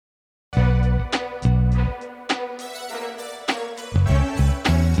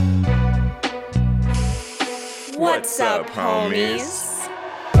What's up, homies?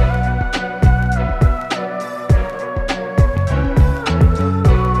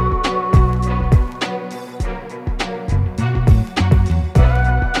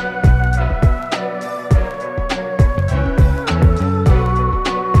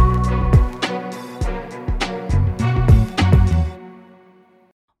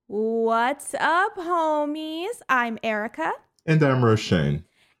 What's up, homies? I'm Erica. And I'm Roshane.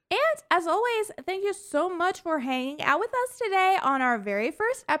 And as always, thank you so much for hanging out with us today on our very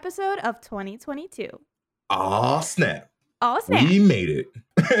first episode of 2022. Aw, snap. Oh, snap. We made it.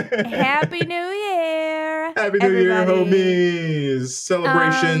 Happy New Year. Happy New Year, homies.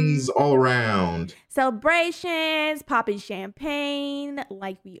 Celebrations all around. Celebrations, popping champagne,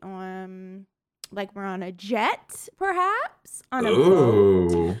 like we're on a jet, perhaps. On a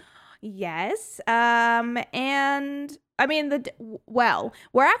boat. Yes. And I mean,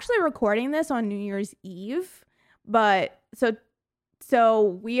 we're actually recording this on New Year's Eve, but so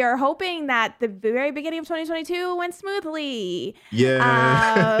we are hoping that the very beginning of 2022 went smoothly.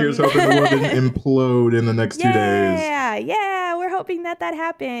 Yeah. Here's hoping the world didn't implode in the next 2 days. Yeah. We're hoping that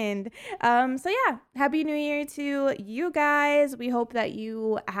happened. So yeah, Happy New Year to you guys. We hope that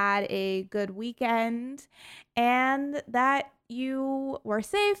you had a good weekend and that you were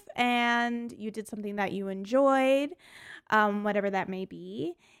safe and you did something that you enjoyed, whatever that may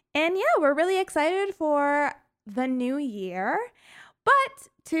be. And yeah, we're really excited for the new year. But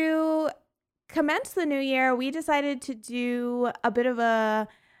to commence the new year, we decided to do a bit of a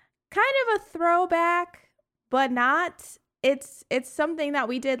kind of a throwback, but not. It's something that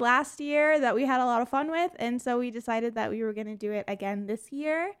we did last year that we had a lot of fun with. And so we decided that we were going to do it again this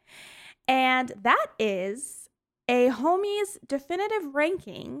year. And that is a homies definitive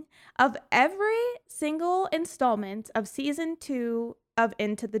ranking of every single installment of season 2 of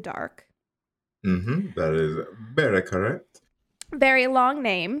Into the Dark. That is very correct. Very long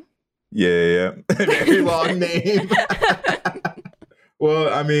name. Yeah. Very long name.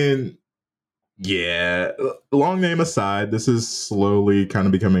 Well, I mean, yeah, long name aside, this is slowly kind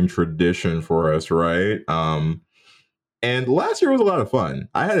of becoming tradition for us, right? And last year was a lot of fun.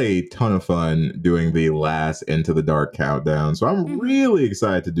 I had a ton of fun doing the last Into the Dark countdown. So I'm really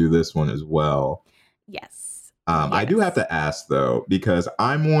excited to do this one as well. Yes. I do have to ask, though, because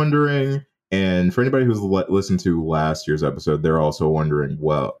I'm wondering, and for anybody who's listened to last year's episode, they're also wondering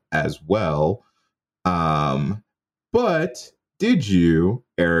as well. But did you,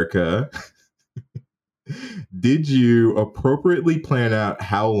 Erica, did you appropriately plan out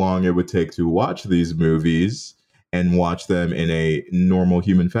how long it would take to watch these movies and watch them in a normal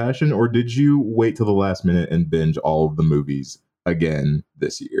human fashion? Or did you wait till the last minute and binge all of the movies again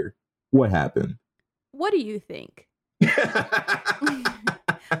this year? What happened? What do you think?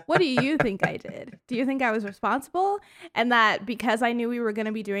 What do you think I did? Do you think I was responsible? And that because I knew we were going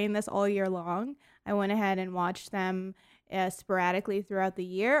to be doing this all year long, I went ahead and watched them sporadically throughout the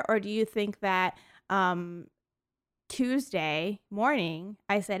year? Or do you think that Tuesday morning,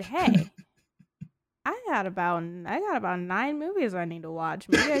 I said, hey, I got about 9 movies I need to watch.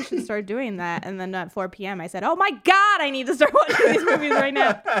 Maybe I should start doing that. And then at 4 p.m. I said, oh my God, I need to start watching these movies right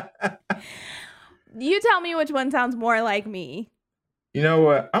now. You tell me which one sounds more like me. You know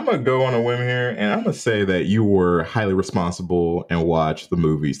what? I'm going to go on a whim here, and I'm going to say that you were highly responsible and watched the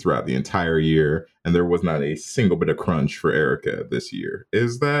movies throughout the entire year, and there was not a single bit of crunch for Erica this year.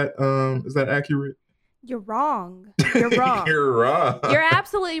 Is that accurate? You're wrong. You're wrong. You're wrong. You're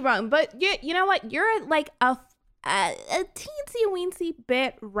absolutely wrong. But you know what? You're like a teensy weensy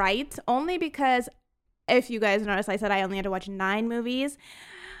bit right. Only because if you guys notice, I said I only had to watch 9 movies.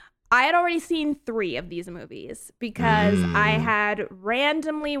 I had already seen 3 of these movies because I had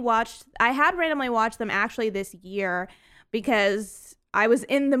randomly watched them actually this year because I was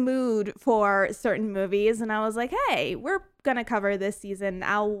in the mood for certain movies and I was like, hey, we're going to cover this season.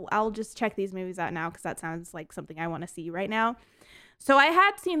 I'll just check these movies out now because that sounds like something I want to see right now. So I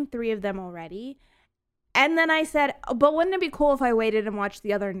had seen 3 of them already. And then I said, but wouldn't it be cool if I waited and watched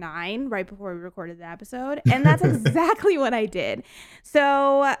the other 9 right before we recorded the episode? And that's exactly what I did.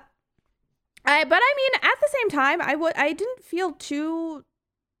 So but I mean, at the same time, I didn't feel too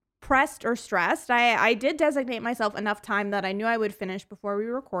pressed or stressed. I did designate myself enough time that I knew I would finish before we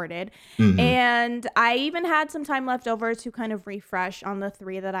recorded. And I even had some time left over to kind of refresh on the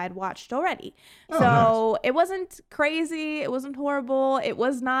 3 that I'd watched already. So nice. It wasn't crazy. It wasn't horrible. It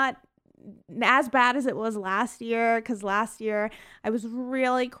was not as bad as it was last year because last year I was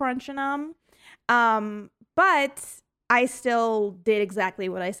really crunching them. But I still did exactly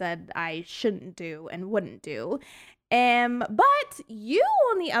what I said I shouldn't do and wouldn't do. But you,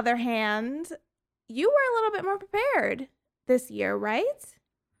 on the other hand, you were a little bit more prepared this year, right?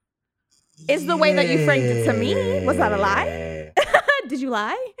 Is the way that you framed it to me. Was that a lie? Did you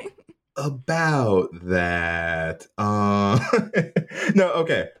lie? About that. No,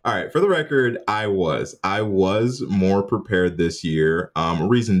 okay. All right. For the record, I was more prepared this year.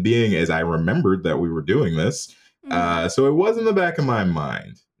 Reason being is I remembered that we were doing this. So it was in the back of my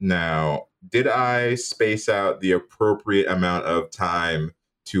mind. Now, did I space out the appropriate amount of time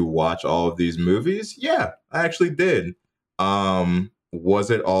to watch all of these movies? Yeah, I actually did. Was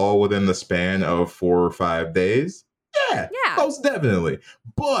it all within the span of 4 or 5 days? Yeah, most definitely.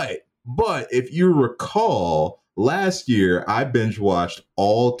 But if you recall, last year I binge watched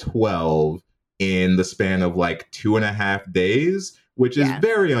all 12 in the span of like 2.5 days, which is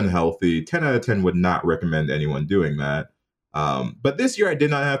very unhealthy. 10 out of 10 would not recommend anyone doing that. But this year I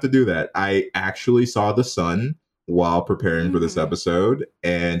did not have to do that. I actually saw The Sun while preparing for this episode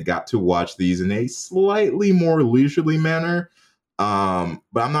and got to watch these in a slightly more leisurely manner.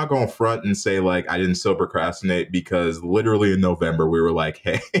 But I'm not going to front and say like I didn't still procrastinate, because literally in November we were like,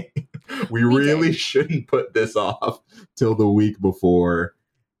 hey, we really shouldn't put this off till the week before.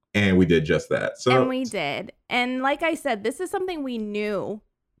 And we did just that. And we did. And like I said, this is something we knew.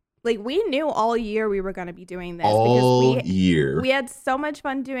 Like, we knew all year we were going to be doing this. All year. We had so much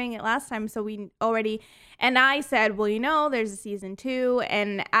fun doing it last time. So we already, and I said, well, you know, there's a season 2.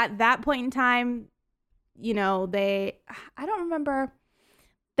 And at that point in time, you know, I don't remember.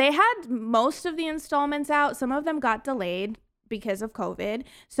 They had most of the installments out. Some of them got delayed because of COVID.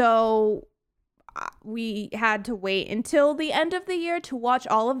 So we had to wait until the end of the year to watch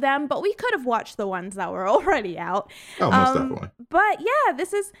all of them. But we could have watched the ones that were already out. Oh, most definitely. But yeah,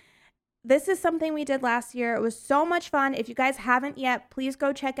 this is something we did last year. It was so much fun. If you guys haven't yet, please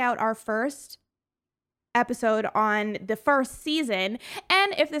go check out our first episode on the first season.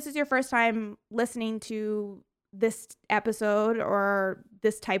 And if this is your first time listening to this episode or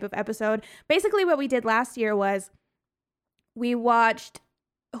this type of episode, basically what we did last year was we watched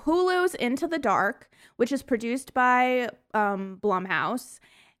Hulu's Into the Dark, which is produced by Blumhouse.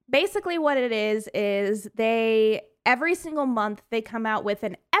 Basically what it is they every single month they come out with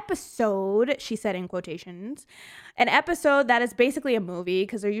an episode, she said in quotations, an episode that is basically a movie,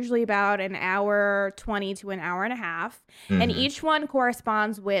 because they're usually about an hour 20 to an hour and a half. And each one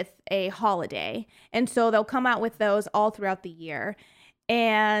corresponds with a holiday. And so they'll come out with those all throughout the year.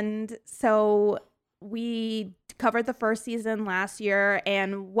 And so we covered the first season last year,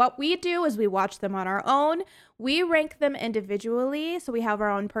 and what we do is we watch them on our own. We rank them individually, so we have our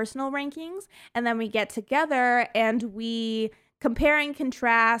own personal rankings, and then we get together and we compare and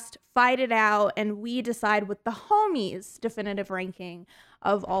contrast, fight it out, and we decide what the homies' definitive ranking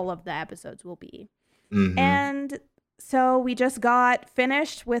of all of the episodes will be. And so we just got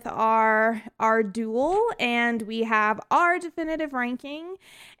finished with our duel, and we have our definitive ranking,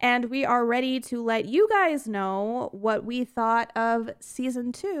 and we are ready to let you guys know what we thought of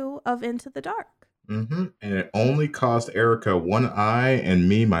season 2 of Into the Dark. And it only cost Erica one eye and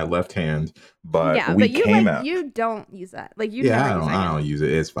me my left hand, but yeah, we but you came out. You don't use that. Like, you Yeah, never I don't use it.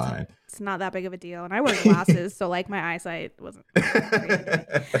 It's fine. It's not that big of a deal, and I wear glasses, so like my eyesight wasn't.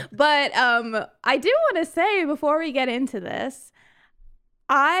 But I do want to say before we get into this,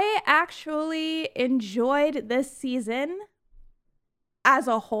 I actually enjoyed this season as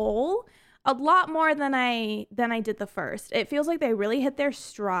a whole a lot more than I did the first. It feels like they really hit their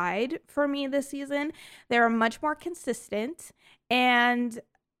stride for me this season. They were much more consistent, and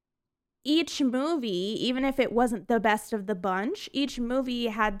each movie, even if it wasn't the best of the bunch, each movie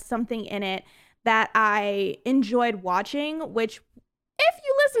had something in it that I enjoyed watching, which, if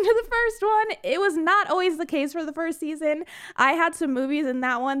you listen to the first one, it was not always the case for the first season. I had some movies in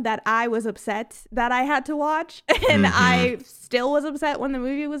that one that I was upset that I had to watch, and I still was upset when the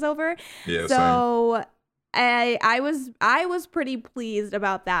movie was over. Yeah, so I was pretty pleased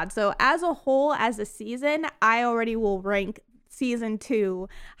about that. So as a whole, as a season, I already will rank season 2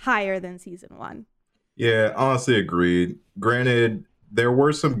 higher than season 1. Yeah, honestly agreed. Granted, there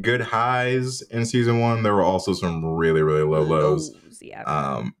were some good highs in season 1. There were also some really, really low lows.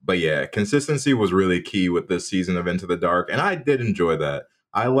 Yeah. But yeah, consistency was really key with this season of Into the Dark, and I did enjoy that.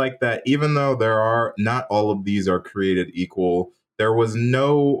 I like that even though not all of these are created equal, there was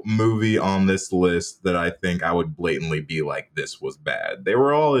no movie on this list that I think I would blatantly be like, this was bad. They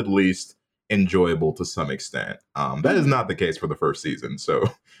were all at least enjoyable to some extent. That is not the case for the first season, so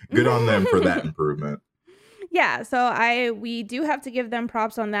good on them for that improvement. Yeah, so we do have to give them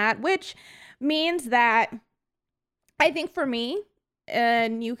props on that, which means that I think for me,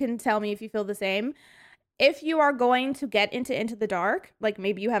 and you can tell me if you feel the same, if you are going to get into the Dark, like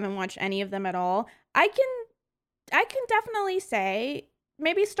maybe you haven't watched any of them at all, I can definitely say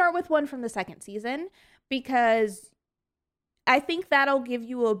maybe start with one from the second season, because I think that'll give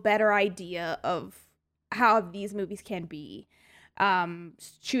you a better idea of how these movies can be.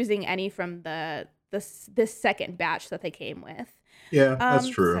 Choosing any from this second batch that they came with. Yeah, that's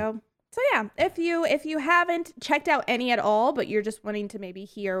true. So yeah, if you haven't checked out any at all, but you're just wanting to maybe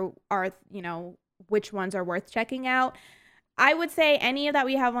hear which ones are worth checking out, I would say any that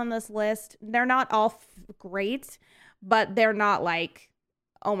we have on this list, they're not all great, but they're not like,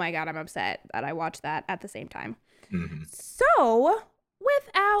 oh my God, I'm upset that I watched that at the same time. Mm-hmm. So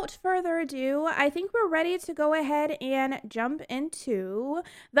without further ado, I think we're ready to go ahead and jump into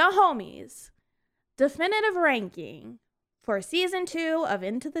the Homies definitive ranking for season 2 of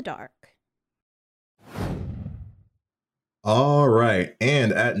Into the Dark. All right.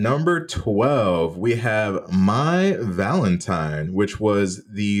 And at number 12, we have My Valentine, which was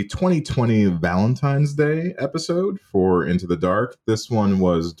the 2020 Valentine's Day episode for Into the Dark. This one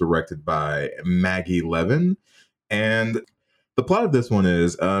was directed by Maggie Levin. And the plot of this one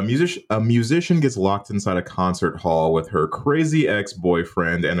is a musician gets locked inside a concert hall with her crazy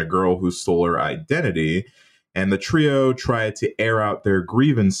ex-boyfriend and a girl who stole her identity. And the trio try to air out their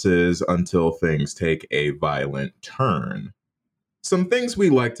grievances until things take a violent turn. Some things we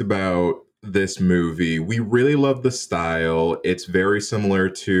liked about this movie: we really love the style. It's very similar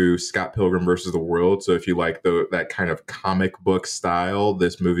to Scott Pilgrim versus the World. So if you like that kind of comic book style,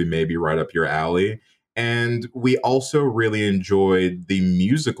 this movie may be right up your alley. And we also really enjoyed the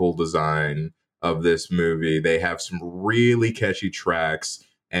musical design of this movie. They have some really catchy tracks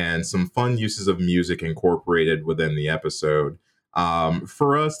and some fun uses of music incorporated within the episode.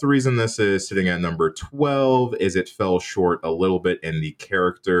 For us, the reason this is sitting at number 12 is it fell short a little bit in the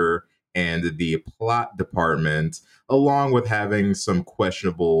character and the plot department, along with having some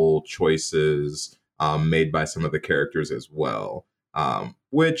questionable choices made by some of the characters as well.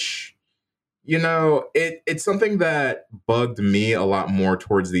 Which, it's something that bugged me a lot more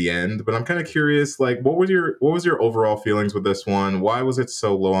towards the end, but I'm kind of curious, like, what was your overall feelings with this one? Why was it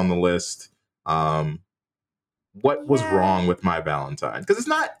so low on the list? What was wrong with My Valentine? Because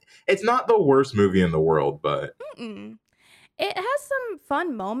it's not the worst movie in the world, but it has some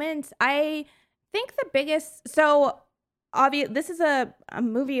fun moments. I think the biggest, this is a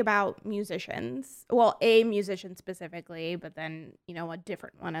movie about musicians. Well, a musician specifically, but then, a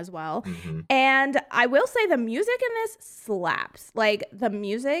different one as well. Mm-hmm. And I will say the music in this slaps. Like, the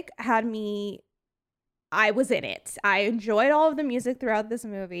music I was in it. I enjoyed all of the music throughout this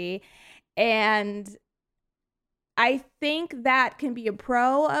movie. And I think that can be a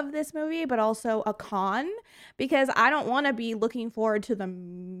pro of this movie, but also a con, because I don't want to be looking forward to the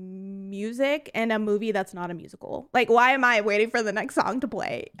music in a movie that's not a musical. Like, why am I waiting for the next song to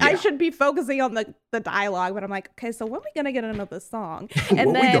play? Yeah. I should be focusing on the dialogue, but I'm like, okay, so when are we going to get another song?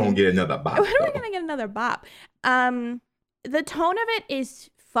 And then we going to get another bop? When are we going to get another bop? The tone of it is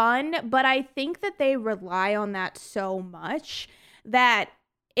fun, but I think that they rely on that so much that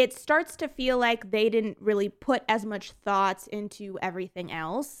it starts to feel like they didn't really put as much thoughts into everything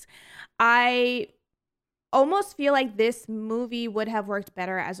else. I almost feel like this movie would have worked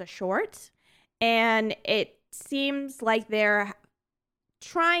better as a short, and it seems like they're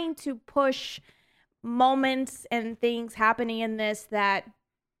trying to push moments and things happening in this that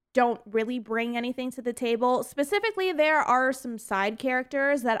don't really bring anything to the table. Specifically, there are some side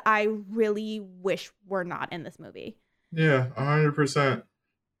characters that I really wish were not in this movie. Yeah, 100%.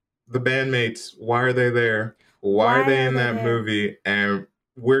 The bandmates, why are they there? Why are they in that movie? And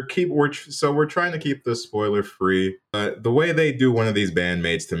we're trying to keep this spoiler free. The way they do one of these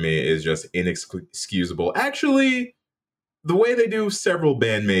bandmates to me is just inexcusable. Actually, the way they do several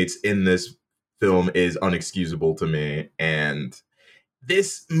bandmates in this film is unexcusable to me. And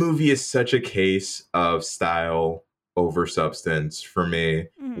this movie is such a case of style over substance for me,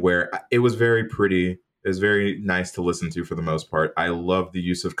 where it was very pretty. It was very nice to listen to for the most part. I love the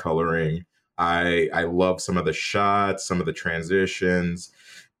use of coloring. I love some of the shots, some of the transitions.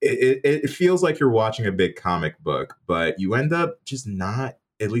 It feels like you're watching a big comic book, but you end up just not,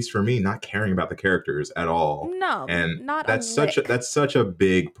 at least for me, not caring about the characters at all. No, and not that's such a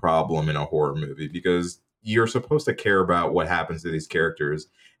big problem in a horror movie, because you're supposed to care about what happens to these characters,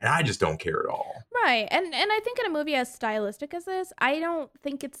 and I just don't care at all. Right, and I think in a movie as stylistic as this,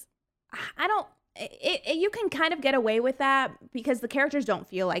 you can kind of get away with that because the characters don't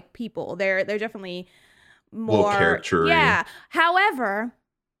feel like people. They're definitely more character-y. Yeah. However,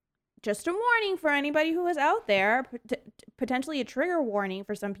 just a warning for anybody who is out there, potentially a trigger warning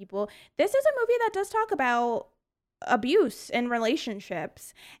for some people. This is a movie that does talk about abuse in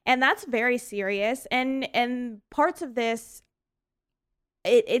relationships, and that's very serious. And parts of this,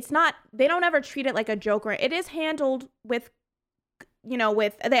 it's not, they don't ever treat it like a joke, or it is handled with,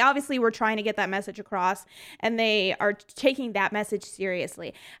 they obviously were trying to get that message across, and they are taking that message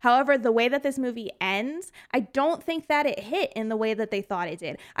seriously. However, the way that this movie ends, I don't think that it hit in the way that they thought it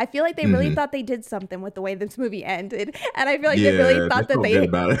did. I feel like they really thought they did something with the way this movie ended, and I feel like they really thought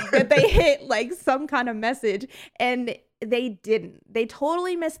that they hit like some kind of message, and they didn't. They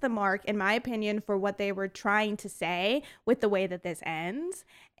totally missed the mark, in my opinion, for what they were trying to say with the way that this ends,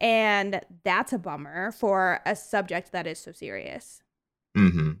 and that's a bummer for a subject that is so serious.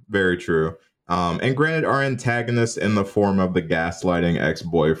 Very true. And granted, our antagonist in the form of the gaslighting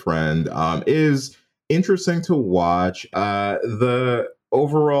ex-boyfriend is interesting to watch. The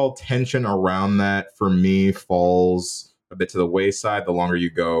overall tension around that for me falls a bit to the wayside the longer you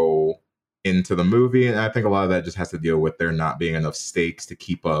go into the movie. And I think a lot of that just has to deal with there not being enough stakes to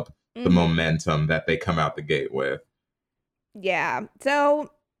keep up the momentum that they come out the gate with. Yeah.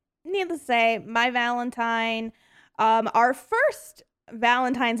 So, needless to say, My Valentine, our first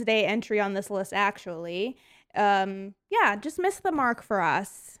Valentine's Day entry on this list, actually, just missed the mark for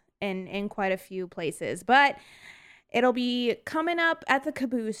us in quite a few places, but it'll be coming up at the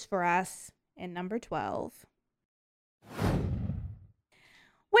caboose for us in number 12,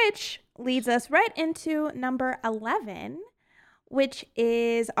 which leads us right into number 11, which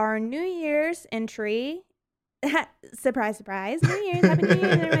is our New Year's entry. Surprise, surprise. New Year's, happy New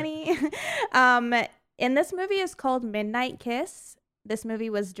Year's, everybody. And this movie is called Midnight Kiss. This movie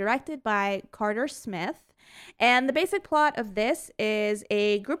was directed by Carter Smith. And the basic plot of this is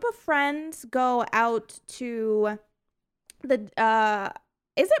a group of friends go out to is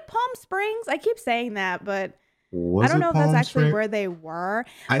it Palm Springs? I keep saying that, but I don't know if that's actually where they were.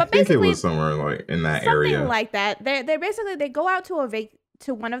 I think it was somewhere like in that area. Something like that. They go out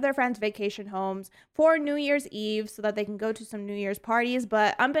to one of their friends' vacation homes for New Year's Eve so that they can go to some New Year's parties.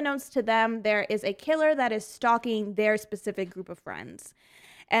 But unbeknownst to them, there is a killer that is stalking their specific group of friends.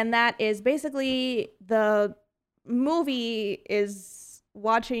 And that is basically the movie is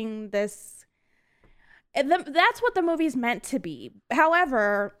watching this. That's what the movie's meant to be.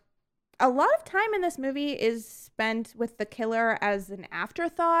 However, a lot of time in this movie is spent with the killer as an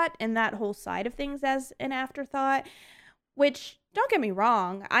afterthought, and that whole side of things as an afterthought, which, don't get me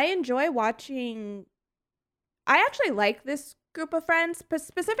wrong, I enjoy watching. I actually like this group of friends,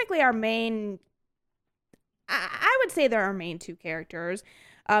 specifically our main, I would say they're our main two characters.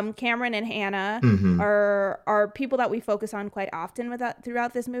 Cameron and Hannah are people that we focus on quite often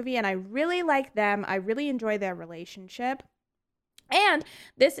throughout this movie, and I really like them. I really enjoy their relationship. And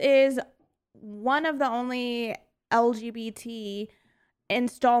this is one of the only LGBT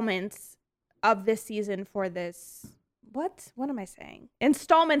installments of this season for this. What am I saying?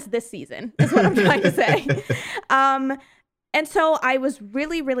 Installments this season is what I'm trying to say. And so I was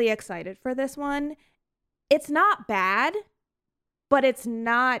really, really excited for this one. It's not bad, but it's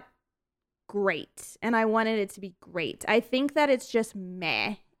not great. And I wanted it to be great. I think that it's just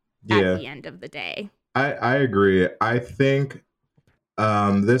meh at the end of the day. I agree. I think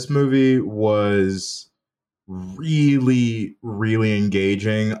this movie was really, really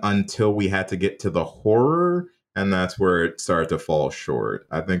engaging until we had to get to the horror, and that's where it started to fall short.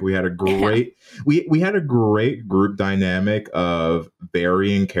 I think we had a great we had a great group dynamic of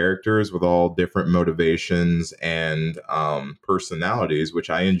varying characters with all different motivations and personalities, which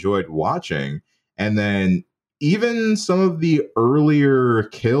I enjoyed watching. And then even some of the earlier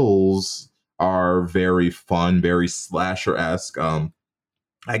kills are very fun, very slasher-esque.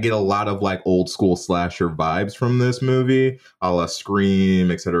 I get a lot of like old school slasher vibes from this movie, a la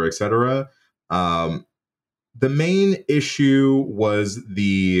Scream, etc., etc. The main issue was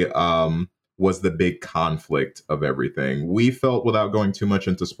the big conflict of everything. We felt, without going too much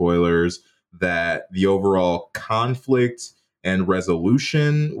into spoilers, that the overall conflict and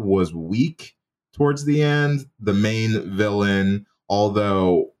resolution was weak towards the end. The main villain,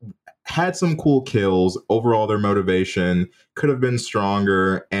 although had some cool kills, overall their motivation could have been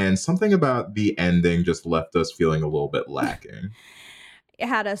stronger, and something about the ending just left us feeling a little bit lacking. It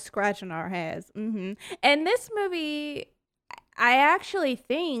had us scratching our heads. And this movie, I actually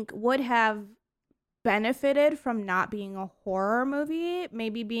think would have benefited from not being a horror movie,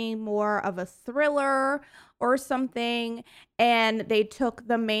 maybe being more of a thriller or something, and they took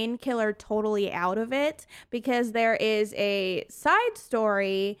the main killer totally out of it, because there is a side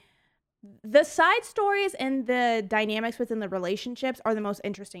story the side stories and the dynamics within the relationships are the most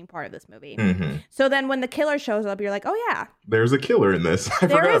interesting part of this movie. Mm-hmm. So then when the killer shows up, you're like, oh yeah, There's a killer in this. I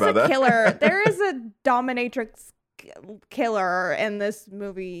there forgot is about a that. killer. There is a dominatrix killer in this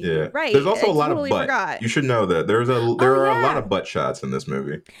movie. Yeah. Right. There's also I a lot totally of butt. forgot. You should know that there are a lot yeah. of butt shots in this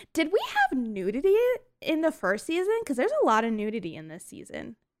movie. Did we have nudity in the first season? Because there's a lot of nudity in this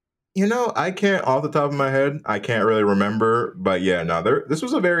season. You know, I can't off the top of my head. I can't really remember, but yeah, no, this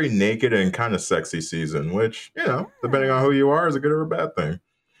was a very naked and kind of sexy season, which, you know, depending on who you are, is a good or a bad thing.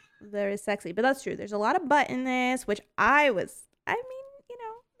 Very sexy, but that's true. There's a lot of butt in this, which I was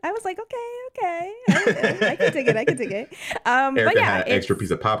like, okay, I can dig it. Erica but yeah, had an extra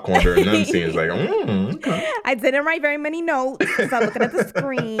piece of popcorn during them scenes, like, okay. I didn't write very many notes because I'm looking at the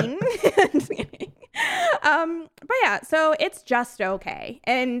screen. But yeah, so it's just okay.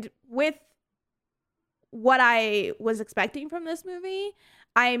 And with what I was expecting from this movie,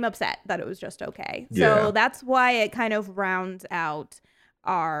 I'm upset that it was just okay. Yeah. So that's why it kind of rounds out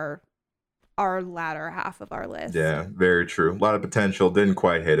our latter half of our list. Yeah, very true. A lot of potential. Didn't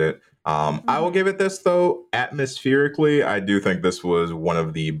quite hit it. I will give it this, though. Atmospherically, I do think this was one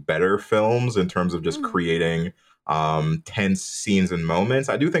of the better films in terms of just creating tense scenes and moments.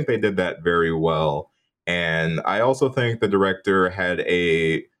 I do think they did that very well. And I also think the director had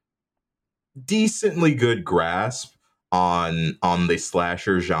a decently good grasp on the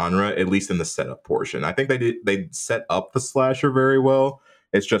slasher genre, at least in the setup portion. I think they set up the slasher very well.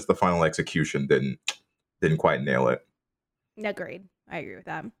 It's just the final execution didn't quite nail it. Agreed. I agree with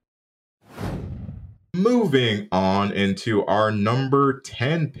that. Moving on into our number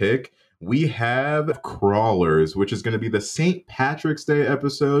 10 pick, we have Crawlers, which is going to be the St. Patrick's Day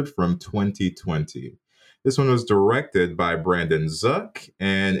episode from 2020. This one was directed by Brandon Zuck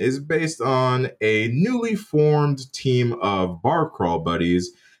and is based on a newly formed team of bar crawl buddies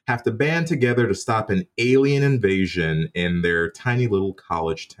have to band together to stop an alien invasion in their tiny little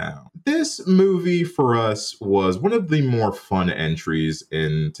college town. This movie for us was one of the more fun entries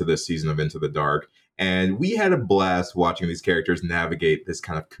into this season of Into the Dark, and we had a blast watching these characters navigate this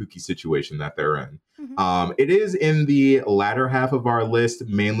kind of kooky situation that they're in. It is in the latter half of our list,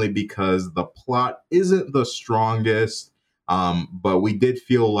 mainly because the plot isn't the strongest, but we did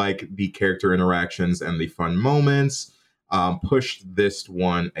feel like the character interactions and the fun moments pushed this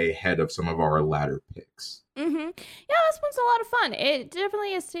one ahead of some of our latter picks. Yeah, this one's a lot of fun. It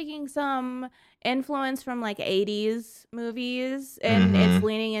definitely is taking some influence from like 80s movies, and it's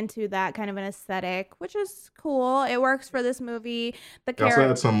leaning into that kind of an aesthetic, which is cool. It works for this movie. It also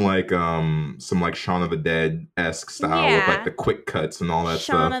had some like Shaun of the Dead-esque style with like the quick cuts and all that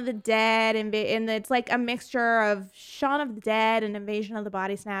stuff. Shaun of the Dead, and it's like a mixture of Shaun of the Dead and Invasion of the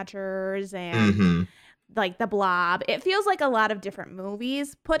Body Snatchers and like The Blob. It feels like a lot of different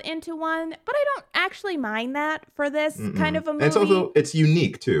movies put into one, but I don't actually mind that for this kind of a movie. It's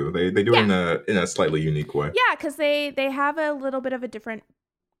unique too. They do it in a slightly unique way. Yeah, because they have a little bit of a different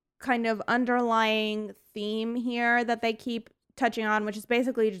kind of underlying theme here that they keep touching on, which is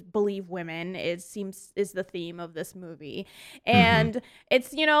basically just believe women. It seems is the theme of this movie, and it's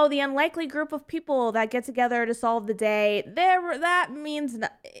the unlikely group of people that get together to solve the day. That means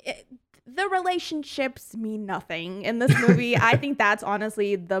the relationships mean nothing in this movie. I think that's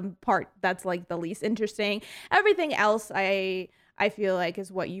honestly the part that's like the least interesting. Everything else I feel like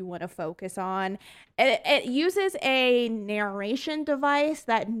is what you want to focus on. It uses a narration device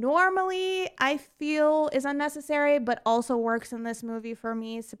that normally I feel is unnecessary, but also works in this movie for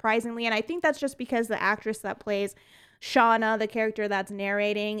me, surprisingly. And I think that's just because the actress that plays Shauna, the character that's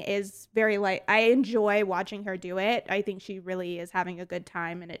narrating, is very I enjoy watching her do it. I think she really is having a good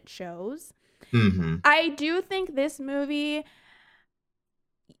time, and it shows. I do think this movie,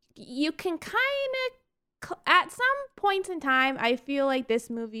 you can kind of, at some points in time, I feel like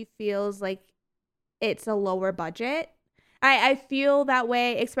this movie feels like it's a lower budget. I feel that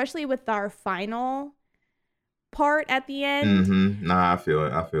way, especially with our final part at the end. Nah, I feel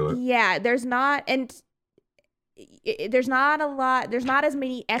it. Yeah, there's not a lot, there's not as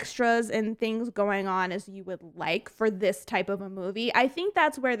many extras and things going on as you would like for this type of a movie. I think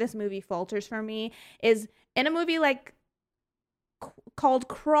that's where this movie falters for me, is in a movie like called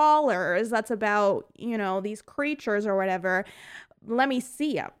Crawlers, that's about, these creatures or whatever. Let me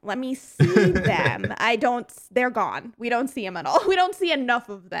see them. They're gone. We don't see them at all. We don't see enough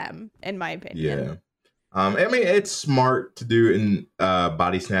of them, in my opinion. Yeah. I mean, it's smart to do in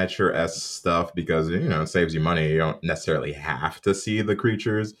Body Snatcher-esque stuff because, it saves you money. You don't necessarily have to see the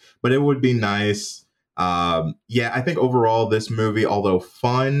creatures, but it would be nice. I think overall this movie, although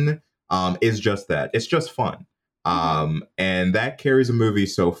fun, is just that. It's just fun. And that carries a movie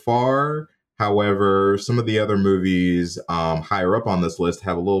so far. However, some of the other movies higher up on this list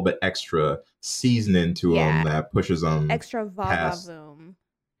have a little bit extra seasoning to them that pushes them extra past. va-va-voom.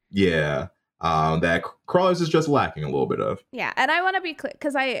 Yeah. That Crawlers is just lacking a little bit of. Yeah, and I want to be clear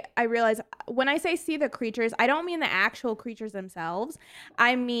because I realize when I say see the creatures, I don't mean the actual creatures themselves.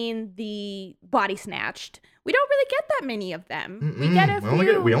 I mean the body snatched. We don't really get that many of them. We get a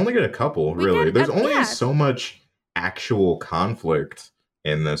few. We only get a couple, really. There's only so much actual conflict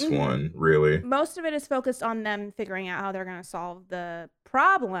in this one, really. Most of it is focused on them figuring out how they're going to solve the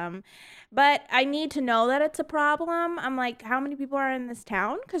problem. But I need to know that it's a problem. I'm like, how many people are in this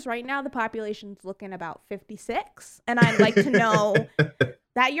town? Because right now the population's looking about 56. And I'd like to know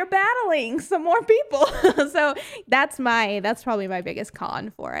that you're battling some more people. So that's probably my biggest con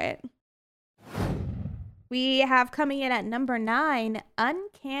for it. We have coming in at number 9,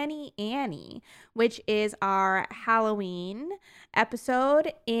 Uncanny Annie, which is our Halloween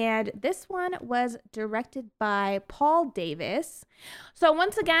episode. And this one was directed by Paul Davis. So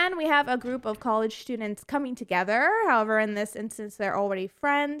once again, we have a group of college students coming together. However, in this instance, they're already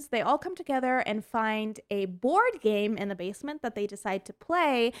friends. They all come together and find a board game in the basement that they decide to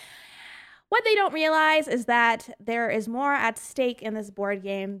play. What they don't realize is that there is more at stake in this board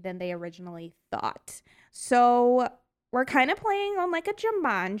game than they originally thought. So we're kind of playing on like a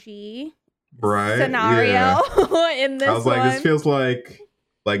Jumanji scenario in this one. I was like, this feels like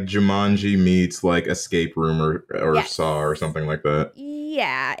Jumanji meets like Escape Room or Saw or something like that.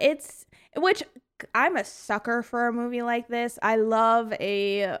 Yeah, which I'm a sucker for a movie like this. I love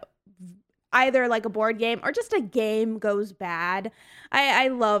either like a board game or just a game goes bad. I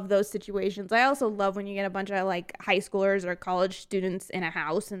love those situations. I also love when you get a bunch of like high schoolers or college students in a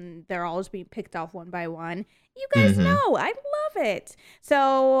house and they're all just being picked off one by one. You guys know, I love it.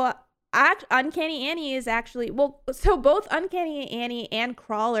 So Uncanny Annie is actually, so both Uncanny Annie and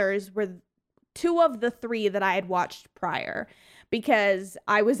Crawlers were 2 of the 3 that I had watched prior because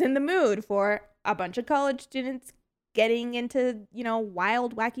I was in the mood for a bunch of college students getting into,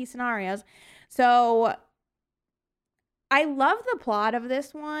 wild, wacky scenarios. So I love the plot of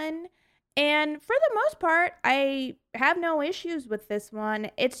this one. And for the most part, I have no issues with this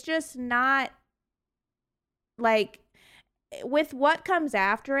one. It's just not like with what comes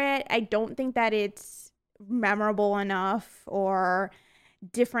after it. I don't think that it's memorable enough or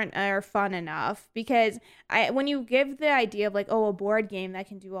different or fun enough because when you give the idea of like, oh, a board game that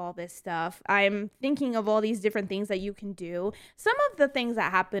can do all this stuff, I'm thinking of all these different things that you can do. Some of the things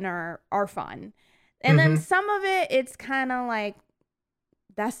that happen are fun, and then some of it's kind of like,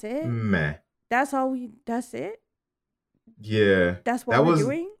 that's it, meh, that's it, yeah, that's what we're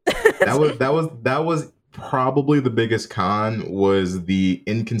doing. that was probably the biggest con, was the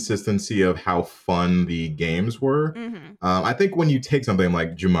inconsistency of how fun the games were. I think when you take something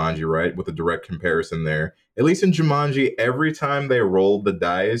like Jumanji, right, with a direct comparison there, at least in Jumanji, every time they rolled the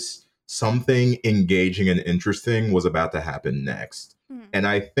dice, something engaging and interesting was about to happen next. And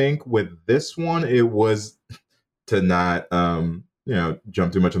I think with this one, it was, to not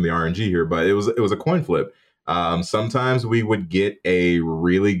jump too much on the RNG here, but it was a coin flip. Sometimes we would get a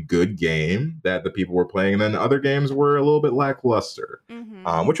really good game that the people were playing, and then other games were a little bit lackluster,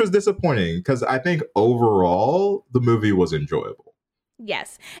 which was disappointing because I think overall the movie was enjoyable.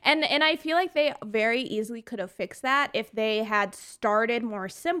 Yes. And I feel like they very easily could have fixed that if they had started more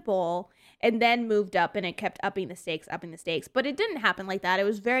simple and then moved up and it kept upping the stakes. But it didn't happen like that. It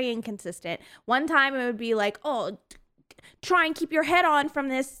was very inconsistent. One time it would be like, oh, try and keep your head on from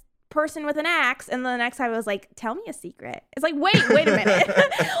this person with an axe, and the next time I was like, tell me a secret. It's like, wait a minute.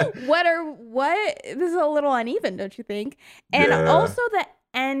 what this is a little uneven, don't you think? And also the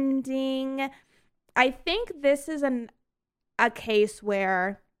ending, I think this is a case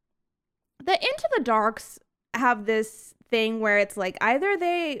where the Into the Darks have this thing where it's like either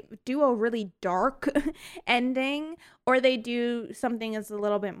they do a really dark ending or they do something that's a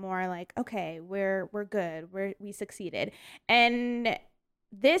little bit more like, okay, we're good, we succeeded. And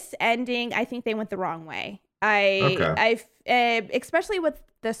this ending, I think they went the wrong way. Especially with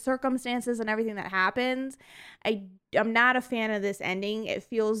the circumstances and everything that happens, I'm not a fan of this ending. It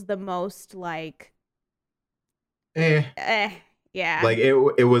feels the most like, yeah. Like it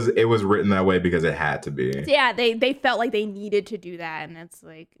was written that way because it had to be. Yeah, they felt like they needed to do that, and it's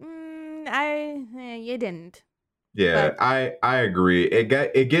like, you didn't. Yeah, but I agree.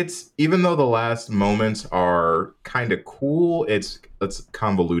 It gets, even though the last moments are kind of cool, it's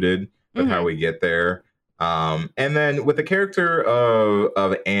convoluted with how we get there. And then with the character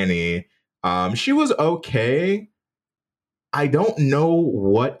of Annie, she was okay. I don't know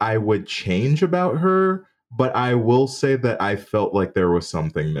what I would change about her, but I will say that I felt like there was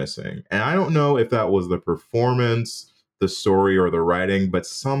something missing. And I don't know if that was the performance, the story, or the writing, but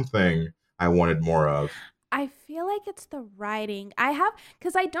something I wanted more of. I feel like it's the writing.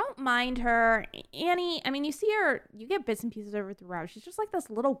 Because I don't mind her. Annie, I mean, you see her, you get bits and pieces of her throughout. She's just like this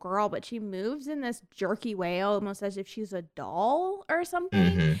little girl, but she moves in this jerky way, almost as if she's a doll or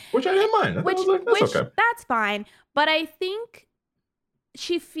something. Which I didn't mind. That's okay. That's fine. But I think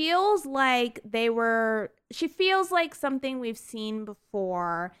she feels like she feels like something we've seen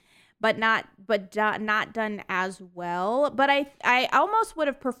before, but not done as well. But I almost would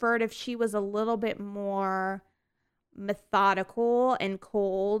have preferred if she was a little bit more methodical and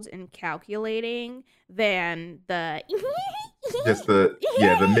cold and calculating than the just the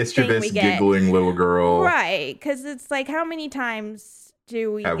mischievous giggling little girl, right? Because it's like, how many times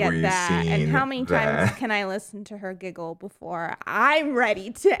do we get that, and how many times can I listen to her giggle before I'm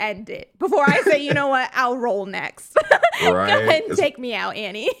ready to end it, before I say, you know what, I'll roll next. Right. Go ahead and take me out,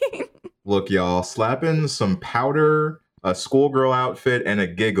 Annie. Look, y'all, slapping some powder, a schoolgirl outfit, and a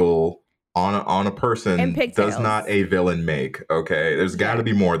giggle on a person does not a villain make. Okay, there's got to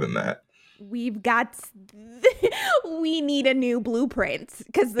be more than that. We need a new blueprint,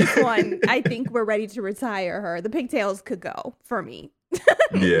 because this one, I think we're ready to retire her. The pigtails could go for me.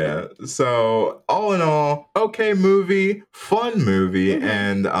 Yeah. So all in all, okay movie, fun movie,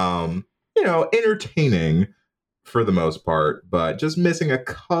 and entertaining for the most part, but just missing a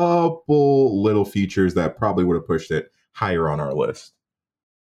couple little features that probably would have pushed it higher on our list.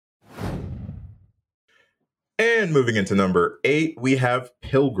 And moving into number 8, we have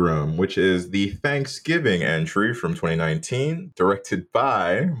Pilgrim, which is the Thanksgiving entry from 2019, directed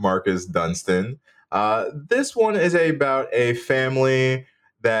by Marcus Dunstan. This one is about a family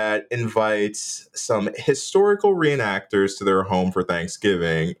that invites some historical reenactors to their home for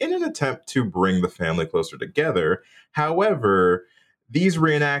Thanksgiving in an attempt to bring the family closer together. However, these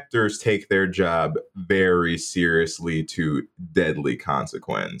reenactors take their job very seriously to deadly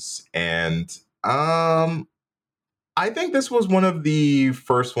consequence. And I think this was one of the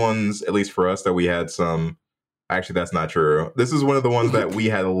first ones, at least for us, that we had some... Actually, that's not true. This is one of the ones that we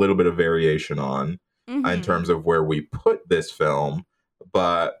had a little bit of variation on in terms of where we put this film.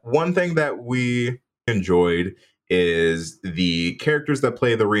 But one thing that we enjoyed is the characters that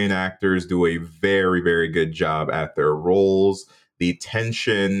play the reenactors do a very, very good job at their roles. The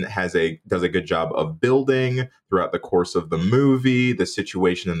tension does a good job of building throughout the course of the movie. The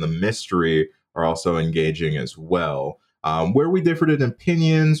situation and the mystery are also engaging as well. Where we differed in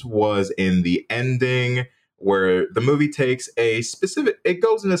opinions was in the ending, where the movie takes it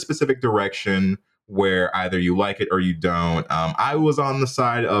goes in a specific direction where either you like it or you don't. I was on the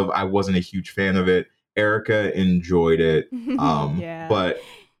side of, I wasn't a huge fan of it. Erica enjoyed it. But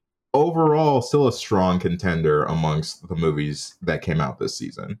overall, still a strong contender amongst the movies that came out this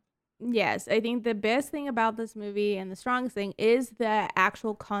season. Yes, I think the best thing about this movie and the strongest thing is the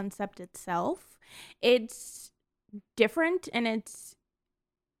actual concept itself. It's different, and it's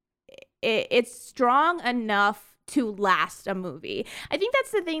strong enough to last a movie. I think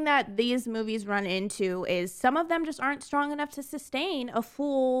that's the thing that these movies run into, is some of them just aren't strong enough to sustain a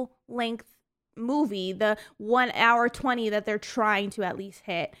full length movie, the 1 hour 20 that they're trying to at least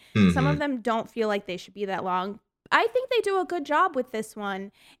hit. Some of them don't feel like they should be that long. I think they do a good job with this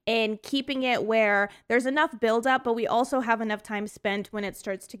one in keeping it where there's enough buildup, but we also have enough time spent when it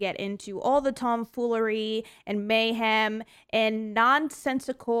starts to get into all the tomfoolery and mayhem and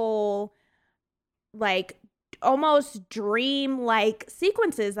nonsensical, like almost dream-like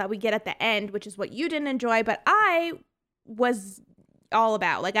sequences that we get at the end, which is what you didn't enjoy, but I was all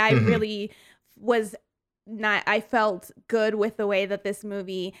about. Like, I really was not, I felt good with the way that this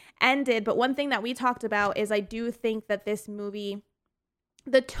movie ended. But one thing that we talked about is I do think that this movie,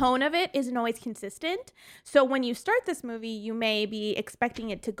 the tone of it isn't always consistent. So when you start this movie, you may be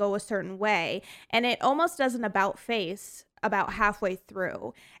expecting it to go a certain way, and it almost does an about face about halfway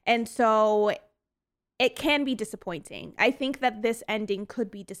through. And so it can be disappointing. I think that this ending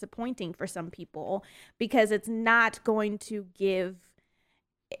could be disappointing for some people because it's not going to give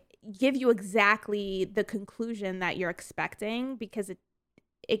you exactly the conclusion that you're expecting, because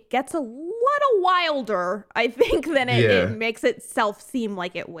it gets a little wilder, I think, than it makes itself seem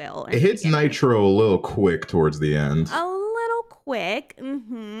like it will. It hits nitro a little quick towards the end. A little quick.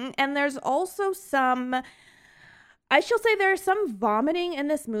 And there's also I shall say there's some vomiting in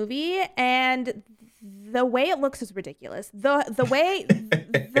this movie, and the way it looks is ridiculous. The way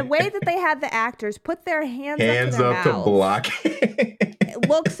that they had the actors put their hands up to block it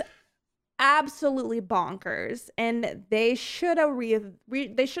looks absolutely bonkers, and they should have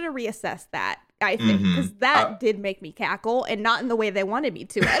reassessed that I think, because that did make me cackle, and not in the way they wanted me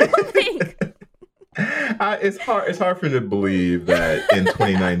to, I don't think. It's hard for me to believe that in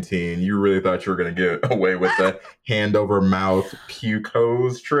 2019 you really thought you were going to get away with the hand over mouth puke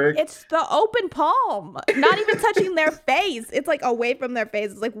hose trick. It's the open palm, not even touching their face. It's like away from their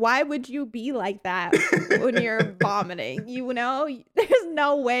face. It's like, why would you be like that when you're vomiting? You know, there's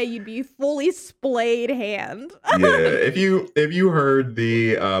no way you'd be fully splayed hand. Yeah, if you heard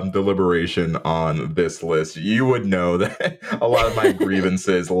the deliberation on this list, you would know that a lot of my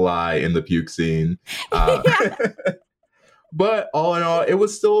grievances lie in the puke scene. But all in all, it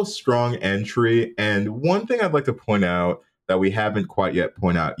was still a strong entry. And one thing I'd like to point out that we haven't quite yet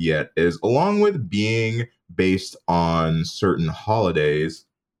point out yet is, along with being based on certain holidays,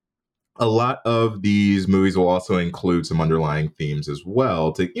 a lot of these movies will also include some underlying themes as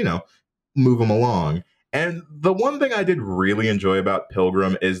well to, move them along. And the one thing I did really enjoy about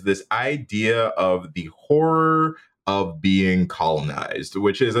Pilgrim is this idea of the horror of being colonized,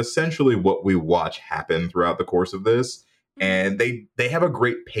 which is essentially what we watch happen throughout the course of this. And they have a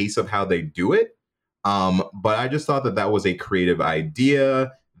great pace of how they do it. But I just thought that was a creative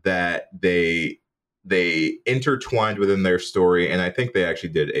idea that they intertwined within their story. And I think they actually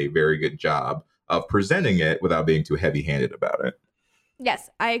did a very good job of presenting it without being too heavy-handed about it.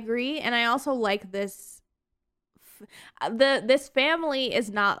 Yes, I agree. And I also like this. This family is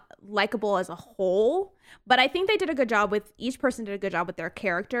not likable as a whole, but I think they did a good job with, each person did a good job with their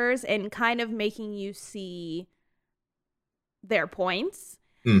characters and kind of making you see their points.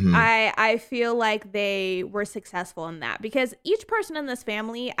 I feel like they were successful in that, because each person in this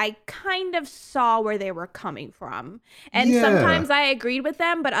family, I kind of saw where they were coming from. And sometimes I agreed with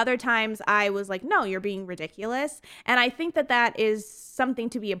them, but other times I was like, no, you're being ridiculous. And I think that is something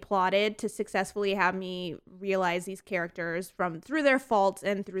to be applauded, to successfully have me realize these characters through their faults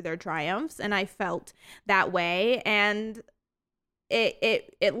and through their triumphs. And I felt that way. And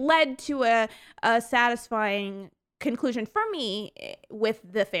it led to a satisfying conclusion for me with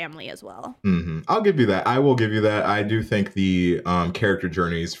the family as well. I'll give you that. I will give you that. I do think the character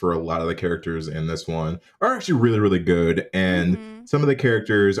journeys for a lot of the characters in this one are actually really, really good. And some of the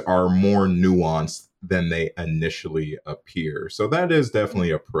characters are more nuanced than they initially appear. So that is definitely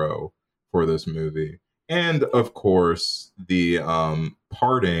a pro for this movie. And of course, the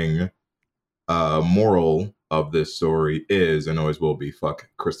parting moral of this story is, and always will be, fuck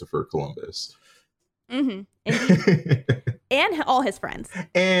Christopher Columbus. And all his friends,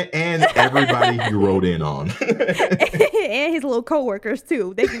 and everybody he wrote in on, and his little coworkers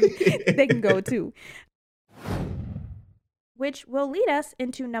too. They can go too. Which will lead us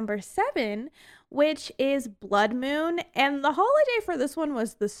into number 7, which is Blood Moon, and the holiday for this one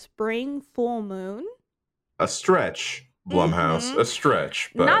was the spring full moon. A stretch. Blumhouse, a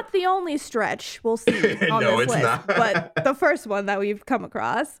stretch, but not the only stretch we'll see on no, this it's list, not. but the first one that we've come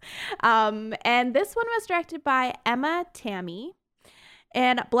across. And this one was directed by Emma Tammy.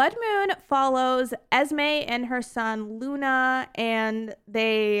 And Blood Moon follows Esme and her son Luna, and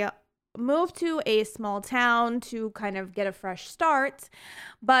they move to a small town to kind of get a fresh start.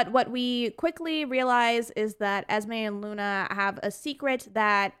 But what we quickly realize is that Esme and Luna have a secret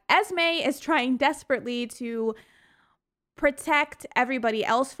that Esme is trying desperately to protect everybody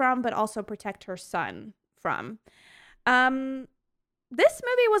else from, but also protect her son from. This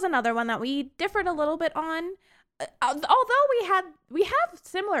movie was another one that we differed a little bit on. Although we have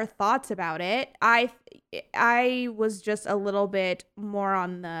similar thoughts about it, I was just a little bit more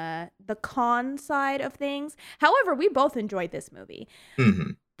on the con side of things. However, we both enjoyed this movie.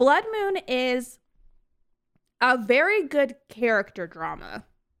 Blood Moon is a very good character drama.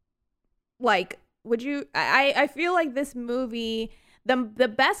 Like, I feel like this movie, the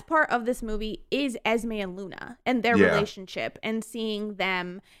best part of this movie is Esme and Luna and their relationship, and seeing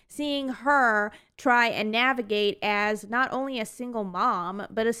her try and navigate as not only a single mom,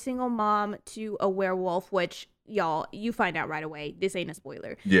 but a single mom to a werewolf, which, y'all, you find out right away. This ain't a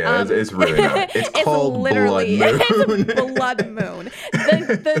spoiler. Yeah, it's really not. It's called literally Blood Moon. It's Blood Moon.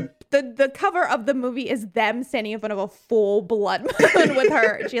 The cover of the movie is them standing in front of a full blood moon with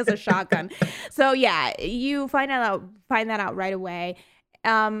her. She has a shotgun. So yeah, you find that out right away.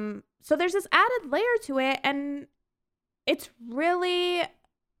 So there's this added layer to it, and it's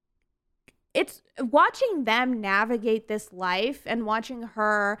watching them navigate this life and watching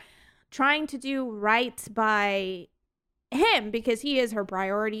her trying to do right by him, because he is her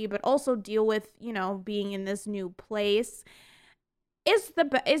priority, but also deal with, being in this new place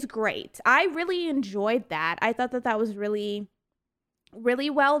is great. I really enjoyed that. I thought that was really, really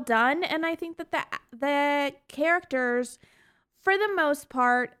well done. And I think that the characters, for the most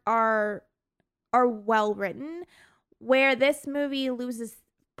part, are are well written. Where this movie loses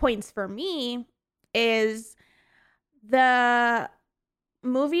points for me is the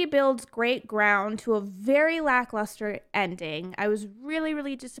movie builds great ground to a very lackluster ending. I was really,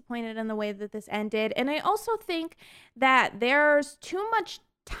 really disappointed in the way that this ended. And I also think that there's too much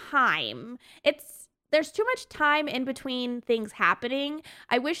time. There's too much time in between things happening.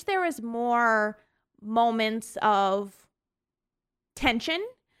 I wish there was more moments of tension.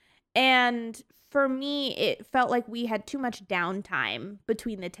 And for me, it felt like we had too much downtime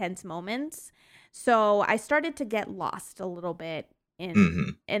between the tense moments. So I started to get lost a little bit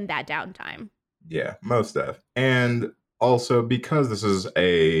in that downtime. Yeah, most def. And also because this is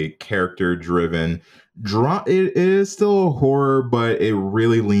a character driven it is still a horror, but it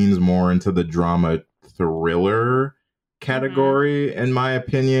really leans more into the drama thriller category, in my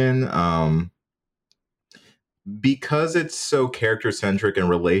opinion. Because it's so character centric and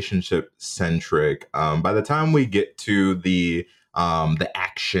relationship centric, by the time we get to the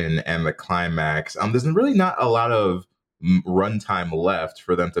action and the climax, there's really not a lot of runtime left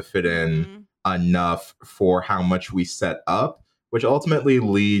for them to fit in enough for how much we set up, which ultimately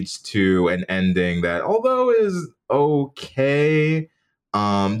leads to an ending that, although is okay,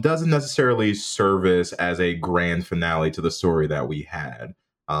 doesn't necessarily service as a grand finale to the story that we had.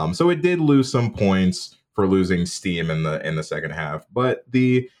 So it did lose some points for losing steam in the second half, but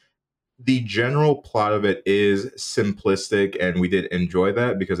the general plot of it is simplistic, and we did enjoy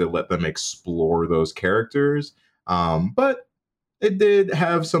that because it let them explore those characters. But it did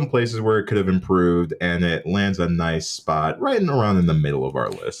have some places where it could have improved, and it lands a nice spot right around in the middle of our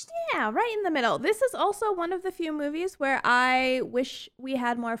list. Yeah, right in the middle. This is also one of the few movies where I wish we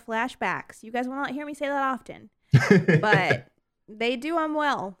had more flashbacks. You guys will not hear me say that often, but they do them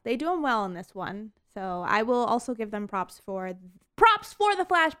well. They do them well in this one. So I will also give them props for the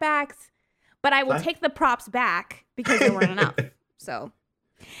flashbacks, but I will take the props back because there weren't enough. So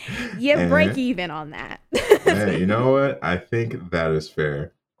you break even on that. Hey, you know what? I think that is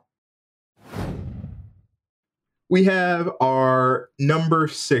fair. We have our number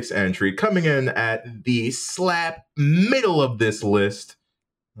 6 entry coming in at the slap middle of this list.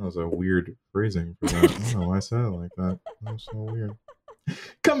 That was a weird phrasing for that. I don't know why I said it like that. That was so weird.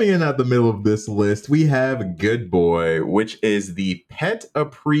 Coming in at the middle of this list, we have Good Boy, which is the Pet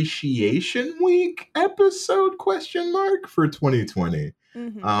Appreciation Week episode for 2020.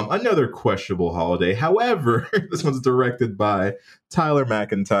 Another questionable holiday. However, this one's directed by Tyler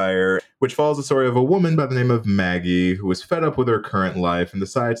McIntyre, which follows the story of a woman by the name of Maggie who is fed up with her current life and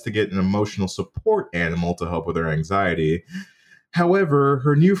decides to get an emotional support animal to help with her anxiety. However,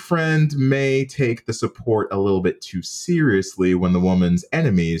 her new friend may take the support a little bit too seriously when the woman's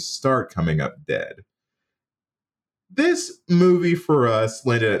enemies start coming up dead. This movie for us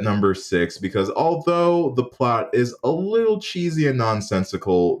landed at number 6 because although the plot is a little cheesy and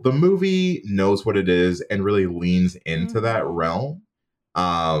nonsensical, the movie knows what it is and really leans into that realm.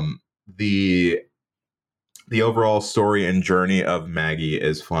 The overall story and journey of Maggie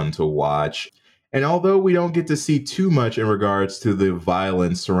is fun to watch. And although we don't get to see too much in regards to the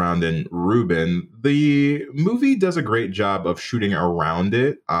violence surrounding Ruben, the movie does a great job of shooting around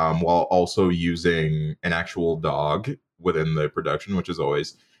it while also using an actual dog within the production, which is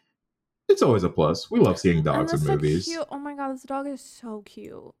always a plus. We love seeing dogs in movies. Cute. Oh my god, this dog is so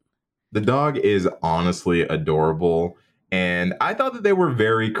cute. The dog is honestly adorable. And I thought that they were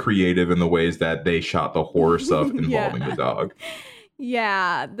very creative in the ways that they shot the horror stuff involving the dog.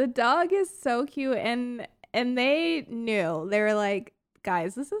 Yeah, the dog is so cute, and they knew. They were like,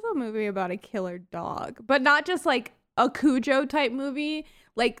 guys, this is a movie about a killer dog, but not just like a Cujo type movie.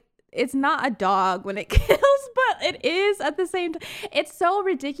 Like, it's not a dog when it kills, but it is at the same time. It's so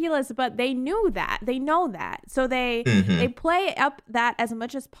ridiculous, but they knew that. They know that. So they play up that as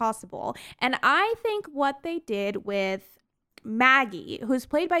much as possible. And I think what they did with Maggie, who's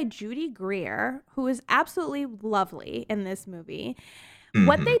played by Judy Greer, who is absolutely lovely in this movie.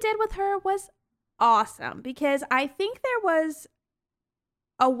 What they did with her was awesome because I think there was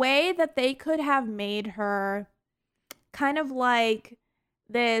a way that they could have made her kind of like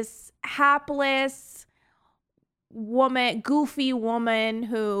this hapless woman, goofy woman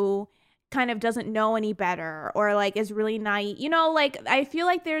who kind of doesn't know any better or like is really naive. You know, like I feel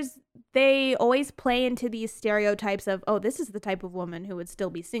like they always play into these stereotypes of, oh, this is the type of woman who would still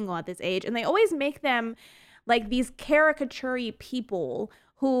be single at this age. And they always make them like these caricature-y people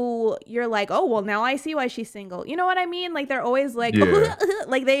who you're like, oh, well, now I see why she's single. You know what I mean? Like they're always like,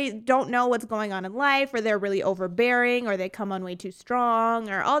 like they don't know what's going on in life, or they're really overbearing, or they come on way too strong,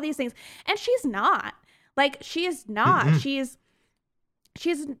 or all these things. And she's not. Like, she is not. She's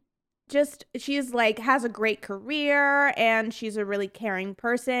she's like has a great career and she's a really caring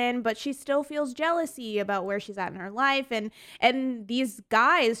person, but she still feels jealousy about where she's at in her life, and these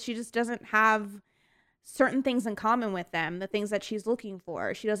guys, she just doesn't have certain things in common with them. The things that she's looking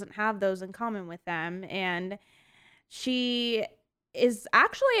for, she doesn't have those in common with them, and she is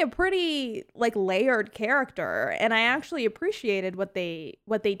actually a pretty like layered character, and I actually appreciated what they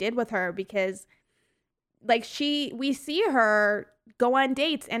did with her, because like we see her go on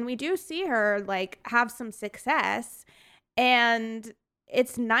dates, and we do see her like have some success, and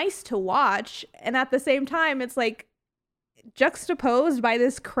it's nice to watch, and at the same time it's like juxtaposed by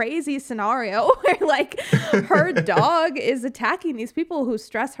this crazy scenario where like her dog is attacking these people who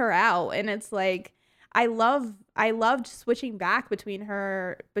stress her out, and it's like I loved switching back between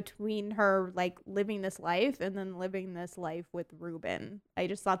her like living this life and then living this life with Ruben. I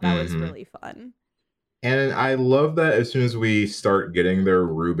just thought that was really fun. And I love that as soon as we start getting their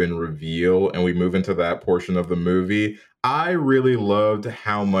Ruben reveal and we move into that portion of the movie, I really loved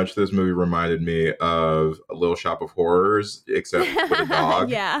how much this movie reminded me of A Little Shop of Horrors, except with a dog.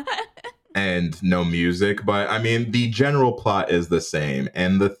 Yeah. And no music. But I mean, the general plot is the same.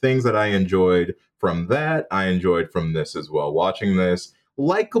 And the things that I enjoyed from that, I enjoyed from this as well. Watching this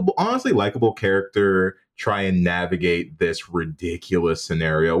honestly likable character try and navigate this ridiculous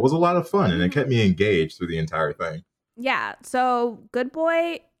scenario was a lot of fun, and it kept me engaged through the entire thing. Yeah. So Good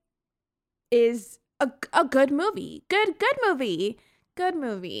Boy is a good movie. Good movie. Good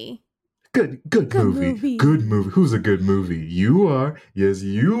movie. Good movie. Good movie. Who's a good movie? You are. Yes,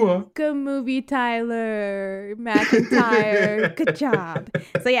 you are. Good movie, Tyler McIntyre. Good job.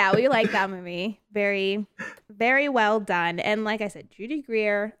 So yeah, we like that movie. Very, very well done. And like I said, Judy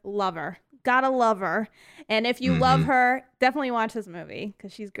Greer, love her. Gotta love her. And if you love her, definitely watch this movie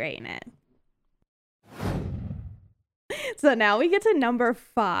because she's great in it. So now we get to number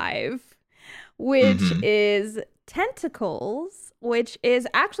 5, which is Tentacles, which is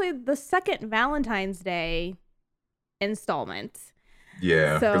actually the second Valentine's Day installment.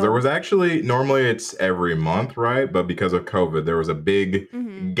 Yeah, because there was actually, normally it's every month, right? But because of COVID, there was a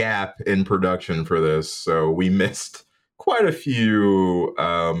big gap in production for this. So we missed quite a few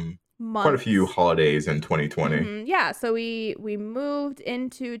holidays in 2020. Yeah, so we moved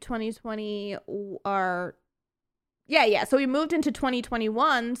into 2020 so we moved into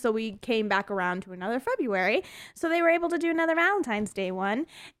 2021, so we came back around to another February, so they were able to do another Valentine's Day one.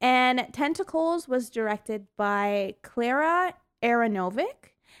 And Tentacles was directed by Klara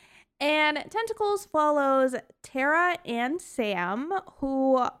Aronofsky, and Tentacles follows Tara and Sam,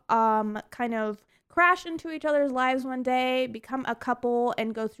 who kind of crash into each other's lives one day, become a couple,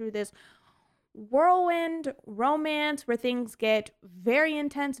 and go through this whirlwind romance where things get very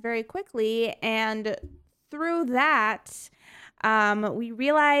intense very quickly. And through that, we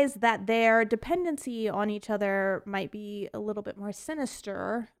realize that their dependency on each other might be a little bit more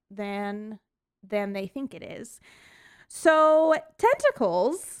sinister than they think it is. So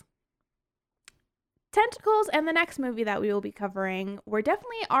Tentacles and the next movie that we will be covering were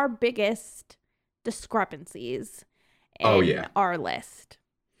definitely our biggest discrepancies in our list.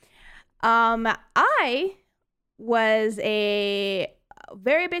 I was a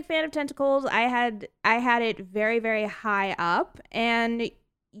very big fan of Tentacles. I had it very, very high up, and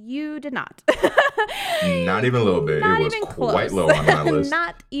you did not. Not even a little bit. It was quite low on my list.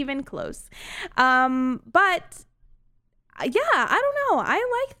 Not even close. But yeah, I don't know.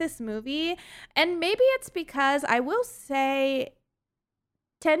 I like this movie, and maybe it's because I will say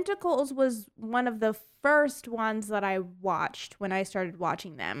Tentacles was one of the first ones that I watched when I started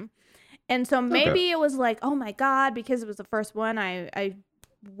watching them. And so maybe it was like, oh my God, because it was the first one,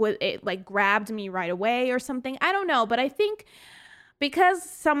 it like grabbed me right away or something. I don't know. But I think because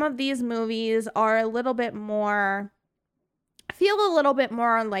some of these movies are a little bit more, feel a little bit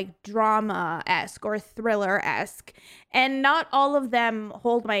more like drama-esque or thriller-esque, and not all of them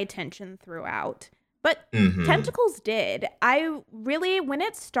hold my attention throughout. But Tentacles did. I really, when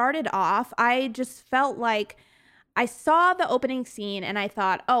it started off, I just felt like I saw the opening scene and I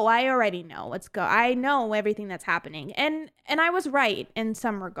thought, oh, I already know I know everything that's happening. And I was right in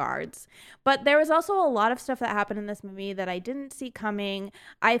some regards. But there was also a lot of stuff that happened in this movie that I didn't see coming.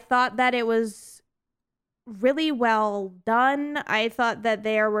 I thought that it was really well done. I thought that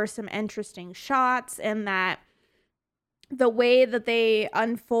there were some interesting shots, and that the way that they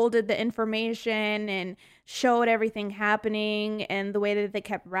unfolded the information and showed everything happening, and the way that they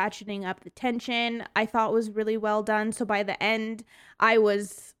kept ratcheting up the tension, I thought was really well done. So by the end,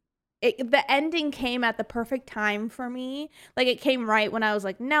 the ending came at the perfect time for me. Like, it came right when I was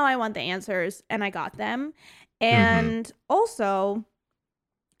like, now I want the answers, and I got them. And also,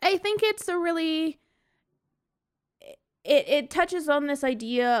 I think it's a really it touches on this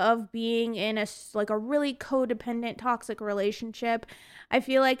idea of being in a really codependent toxic relationship. I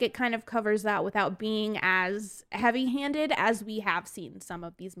feel like it kind of covers that without being as heavy-handed as we have seen some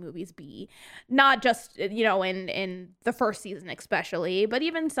of these movies be, not just in the first season especially, but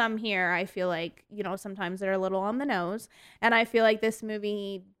even some here. I feel like sometimes they're a little on the nose, and I feel like this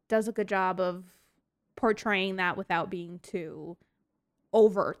movie does a good job of portraying that without being too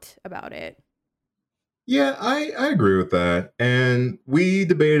overt about it. Yeah, I agree with that. And we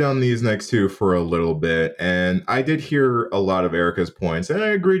debated on these next two for a little bit, and I did hear a lot of Erica's points, and I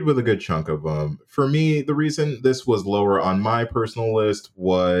agreed with a good chunk of them. For me, the reason this was lower on my personal list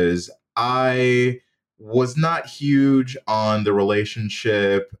was I was not huge on the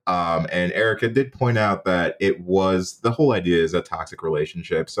relationship, and Erica did point out that the whole idea is a toxic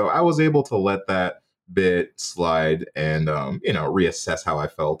relationship. So I was able to let that bit slide and, reassess how I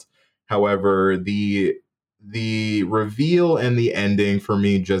felt. However, the reveal and the ending for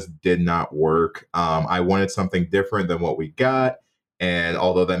me just did not work. I wanted something different than what we got. And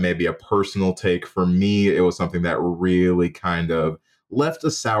although that may be a personal take, for me, it was something that really kind of left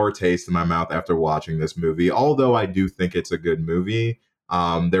a sour taste in my mouth after watching this movie. Although I do think it's a good movie,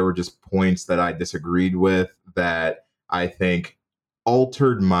 there were just points that I disagreed with that I think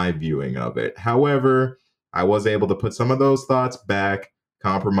altered my viewing of it. However, I was able to put some of those thoughts back,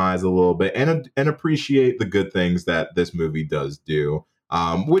 compromise a little bit, and appreciate the good things that this movie does do.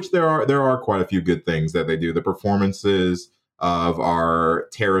 Which there are quite a few good things that they do. The performances of our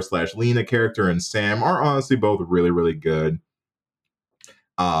Tara/Lena character and Sam are honestly both really, really good.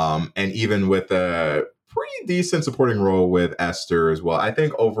 And even with a pretty decent supporting role with Esther as well. I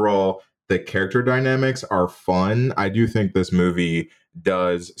think overall the character dynamics are fun. I do think this movie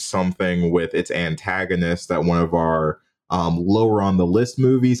does something with its antagonist that one of our lower on the list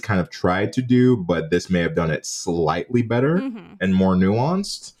movies kind of tried to do, but this may have done it slightly better and more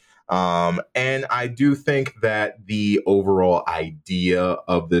nuanced. And I do think that the overall idea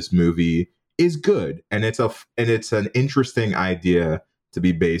of this movie is good, and it's an interesting idea to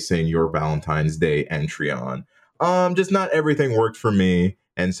be basing your Valentine's Day entry on. Just not everything worked for me,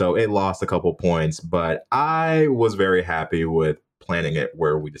 and so it lost a couple points, but I was very happy with planning it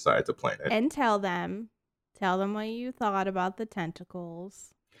where we decided to plan it. And tell them what you thought about the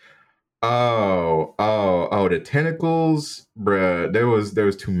tentacles. Oh, the tentacles, bruh. There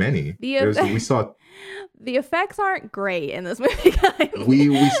was too many. We saw the effects aren't great in this movie, guys.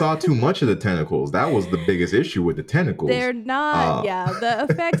 We saw too much of the tentacles. That was the biggest issue with the tentacles. They're not, the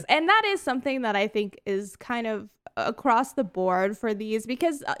effects, and that is something that I think is kind of across the board for these,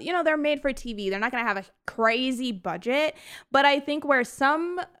 because they're made for TV. They're not going to have a crazy budget, but I think where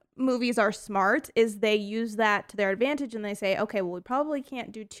some movies are smart is they use that to their advantage, and they say, okay, well, we probably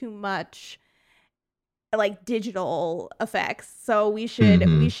can't do too much like digital effects, so we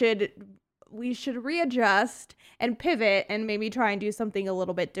should readjust and pivot and maybe try and do something a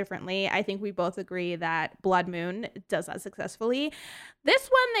little bit differently. I think we both agree that Blood Moon does that successfully. This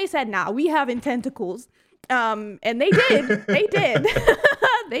one, they said, nah, we have tentacles, and they did. They did.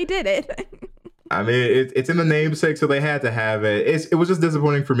 They did it. I mean, it's in the namesake, so they had to have it. It was just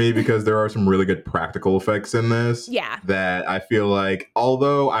disappointing for me because there are some really good practical effects in this. Yeah. That I feel like,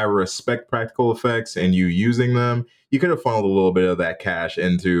 although I respect practical effects and you using them, you could have funneled a little bit of that cash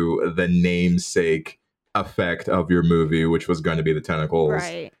into the namesake effect of your movie, which was going to be the tentacles.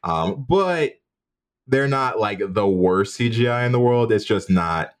 Right. But they're not like the worst CGI in the world. It's just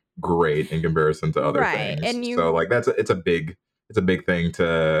not great in comparison to other things. And so like it's a big thing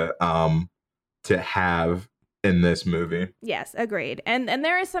to have in this movie. Yes, agreed. And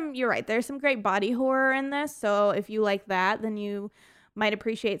there is you're right, there's some great body horror in this. So if you like that, then you might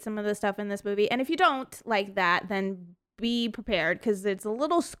appreciate some of the stuff in this movie. And if you don't like that, then be prepared, because it's a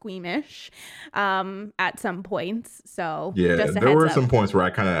little squeamish at some points. So yeah, just there were some points where I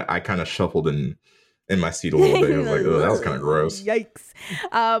kind of shuffled in my seat a little bit. I was like, oh, that was kind of gross. Yikes.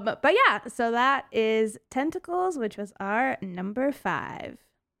 But yeah, so that is Tentacles, which was our number 5.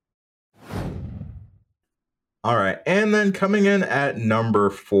 All right, and then coming in at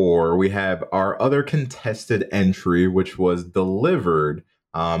number 4, we have our other contested entry, which was Delivered.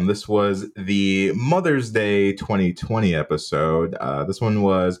 This was the Mother's Day 2020 episode. This one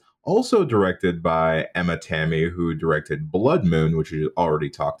was also directed by Emma Tammy, who directed Blood Moon, which we already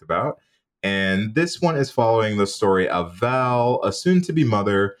talked about. And this one is following the story of Val, a soon-to-be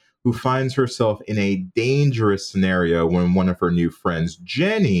mother, who finds herself in a dangerous scenario when one of her new friends,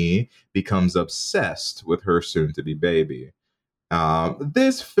 Jenny, becomes obsessed with her soon-to-be baby.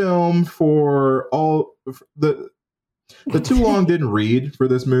 This film, for all the The too long didn't read for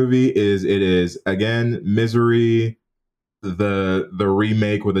this movie is it is again Misery, the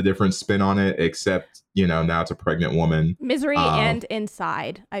remake with a different spin on it, except now it's a pregnant woman. Misery and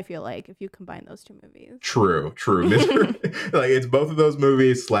Inside, I feel like, if you combine those two movies. True. Misery, like it's both of those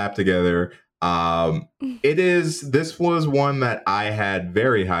movies slapped together. This was one that I had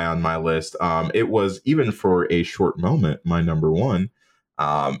very high on my list. It was, even for a short moment, my number one.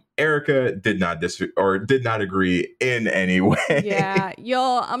 Erica did not agree in any way. Yeah,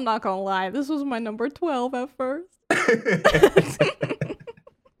 y'all, I'm not gonna lie, this was my number 12 at first.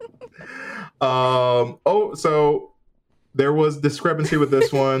 So there was discrepancy with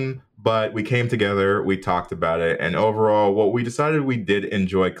this one, but we came together, we talked about it, and overall what we decided we did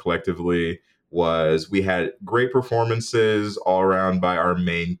enjoy collectively was we had great performances all around by our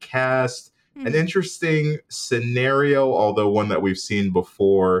main cast, an interesting scenario, although one that we've seen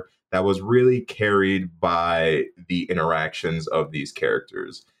before, that was really carried by the interactions of these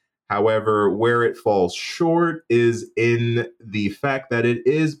characters. However, where it falls short is in the fact that it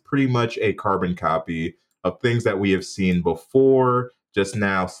is pretty much a carbon copy of things that we have seen before, just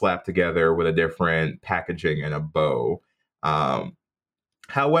now slapped together with a different packaging and a bow.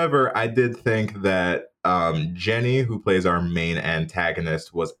 However, I did think that Jenny, who plays our main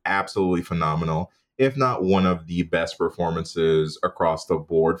antagonist, was absolutely phenomenal, if not one of the best performances across the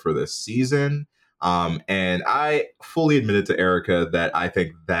board for this season. And I fully admitted to Erica that I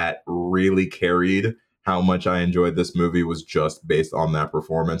think that really carried how much I enjoyed this movie, was just based on that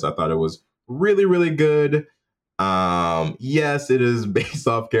performance. I thought it was really, really good. Yes, it is based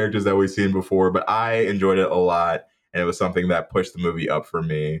off characters that we've seen before, but I enjoyed it a lot, and it was something that pushed the movie up for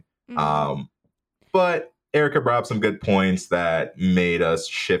me. But Erica brought up some good points that made us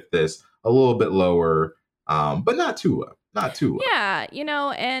shift this a little bit lower, but not too low. Not too low. Yeah,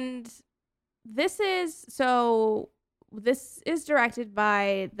 and this is directed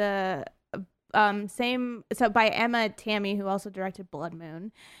by the by Emma Tammy, who also directed Blood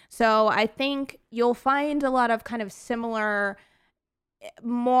Moon. So I think you'll find a lot of kind of similar,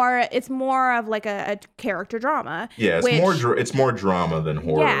 it's more of like a character drama. Yeah, it's more drama than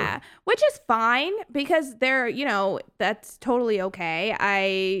horror. Yeah, which is fine, because that's totally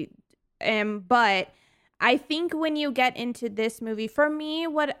okay. But I think when you get into this movie, for me,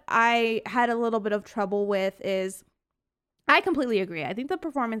 what I had a little bit of trouble with is, I completely agree. I think the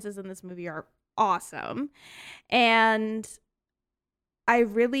performances in this movie are awesome. And I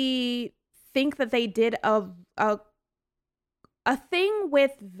really think that they did a thing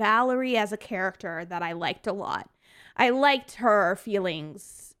with Valerie as a character that I liked a lot. I liked her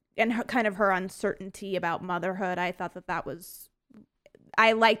feelings and her uncertainty about motherhood. I thought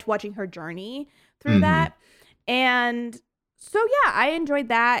I liked watching her journey through that. And so yeah, I enjoyed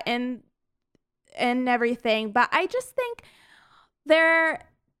that and everything, but I just think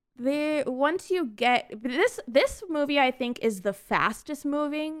once you get this movie, I think is the fastest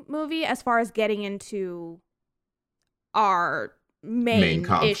moving movie as far as getting into our main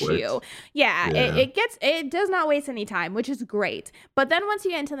issue. Yeah. It does not waste any time, which is great. But then once you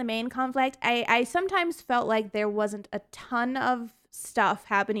get into the main conflict, I sometimes felt like there wasn't a ton of stuff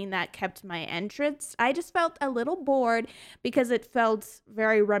happening that kept my interest. I just felt a little bored because it felt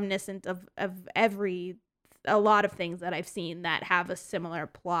very reminiscent of a lot of things that I've seen that have a similar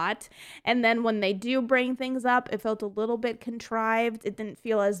plot. And then when they do bring things up, it felt a little bit contrived. It didn't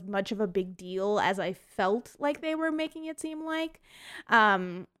feel as much of a big deal as I felt like they were making it seem like.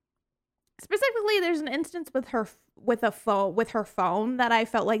 Specifically, there's an instance with her phone that I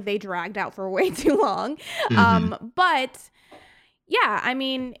felt like they dragged out for way too long. But yeah, I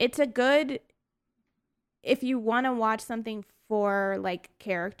mean, it's a good, if you want to watch something for like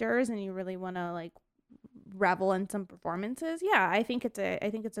characters and you really want to like revel in some performances, yeah, I think it's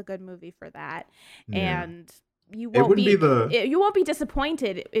a good movie for that. Yeah. And you won't be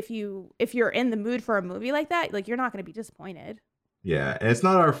disappointed if you're in the mood for a movie like that. Like, you're not going to be disappointed. Yeah, and it's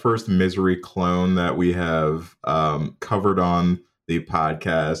not our first Misery clone that we have covered on the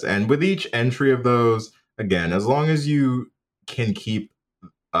podcast. And with each entry of those, again, as long as you can keep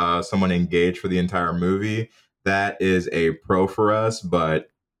someone engaged for the entire movie, that is a pro for us, but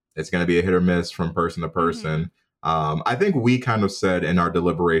it's going to be a hit or miss from person to person. I think we kind of said in our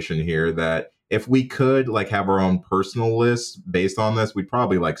deliberation here that if we could like have our own personal list based on this, we'd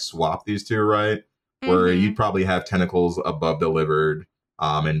probably like swap these two, right? Where you'd probably have Tentacles above Delivered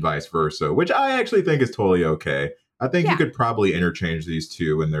and vice versa, which I actually think is totally okay. I think you could probably interchange these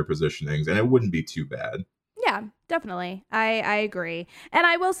two in their positionings and it wouldn't be too bad. Yeah, definitely. I agree. And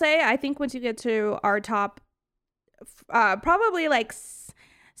I will say, I think once you get to our top, probably like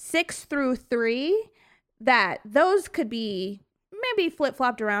 6 through 3, that those could be maybe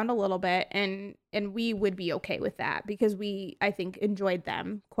flip-flopped around a little bit, and we would be okay with that because we, I think, enjoyed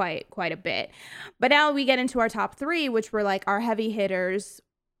them quite a bit. But now we get into our top 3, which were like our heavy hitters.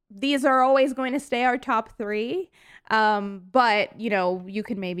 These are always going to stay our top 3. But you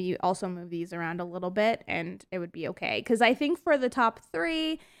could maybe also move these around a little bit and it would be okay. Because I think for the top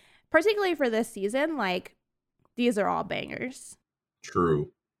 3, particularly for this season, like, these are all bangers.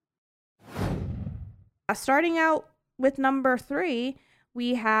 True. Starting out with number 3,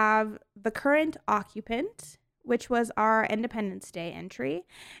 we have The Current Occupant, which was our Independence Day entry.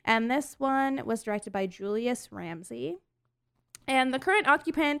 And this one was directed by Julius Ramsey. And The Current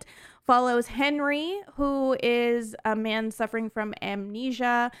Occupant follows Henry, who is a man suffering from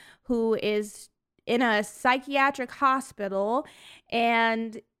amnesia, who is in a psychiatric hospital,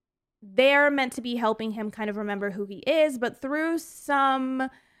 and they're meant to be helping him kind of remember who he is, but through some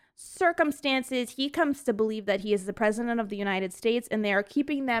circumstances, he comes to believe that he is the president of the United States, and they are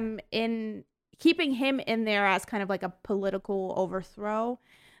keeping him in there as kind of like a political overthrow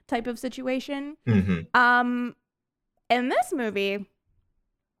type of situation. Mm-hmm. In this movie,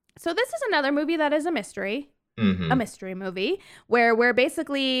 so this is another movie that is a mystery. Mm-hmm. A mystery movie where we're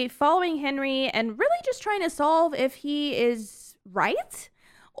basically following Henry and really just trying to solve if he is right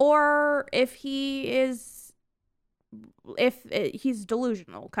or if he's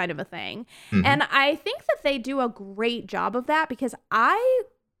delusional, kind of a thing. Mm-hmm. And I think that they do a great job of that because I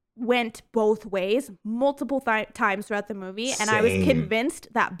went both ways multiple times throughout the movie, and I was convinced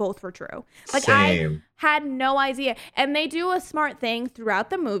that both were true. Like, I had no idea. And they do a smart thing throughout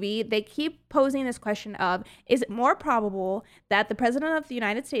the movie. They keep posing this question of, is it more probable that the president of the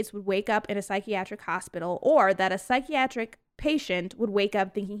United States would wake up in a psychiatric hospital, or that a psychiatric patient would wake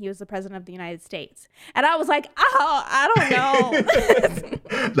up thinking he was the president of the United States? And I was like, oh, I don't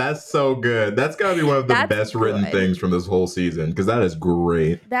know. That's so good. That's gotta be one of the best written things from this whole season, because that is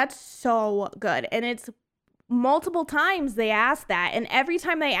great. That's so good. And it's multiple times they ask that, and every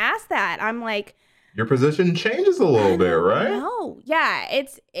time they ask that, I'm like, your position changes a little bit, right? No, yeah,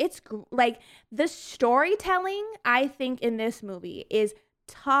 it's like the storytelling, I think, in this movie is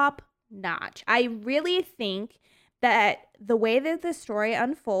top notch. I really think that the way that the story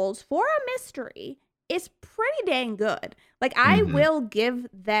unfolds for a mystery is pretty dang good. Like, I will give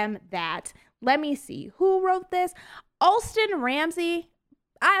them that. Let me see. Who wrote this? Alston Ramsey.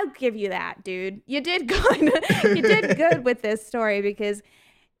 I'll give you that, dude. You did good. You did good with this story because,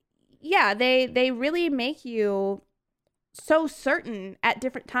 yeah, they really make you so certain at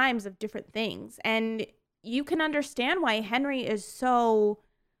different times of different things. And you can understand why Henry is so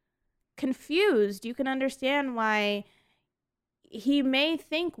confused. You can understand why he may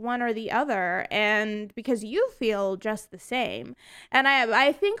think one or the other, and because you feel just the same. And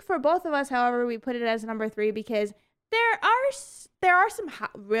I think for both of us, however, we put it as number 3 because there are some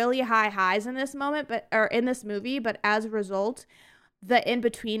really high highs in this in this movie, but as a result, the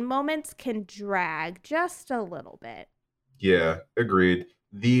in-between moments can drag just a little bit. Yeah, agreed.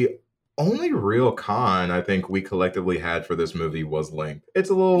 The only real con I think we collectively had for this movie was length. It's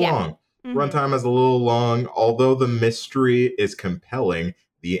a little long. Runtime is a little long. Although the mystery is compelling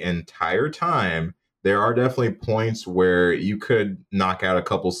the entire time, there are definitely points where you could knock out a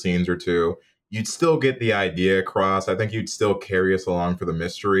couple scenes or two. You'd still get the idea across. I think you'd still carry us along for the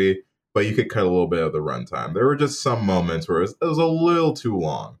mystery, but you could cut a little bit of the runtime. There were just some moments where it was a little too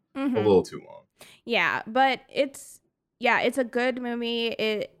long. A little too long. Yeah, but it's a good movie.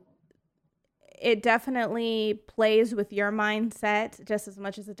 It definitely plays with your mindset just as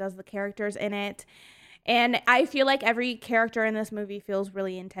much as it does the characters in it. And I feel like every character in this movie feels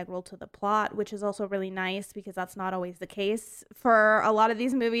really integral to the plot, which is also really nice because that's not always the case for a lot of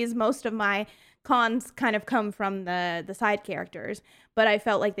these movies. Most of my cons kind of come from the side characters, but I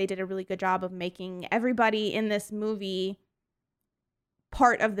felt like they did a really good job of making everybody in this movie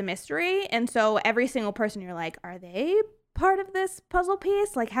part of the mystery. And so every single person, you're like, are they part of this puzzle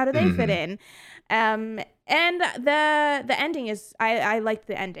piece? Like, how do they fit in? And the ending is, I like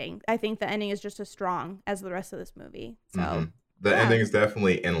the ending. I think the ending is just as strong as the rest of this movie. So the ending is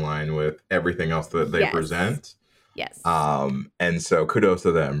definitely in line with everything else that they present. Yes. And so kudos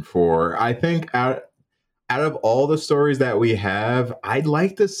to them for, I think out of all the stories that we have, I'd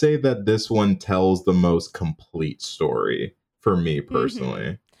like to say that this one tells the most complete story for me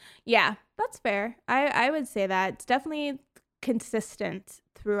personally. Yeah, that's fair. I would say that. It's definitely consistent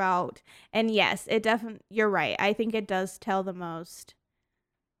throughout. And yes, you're right. I think it does tell the most,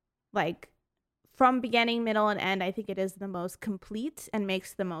 like, from beginning, middle, and end. I think it is the most complete and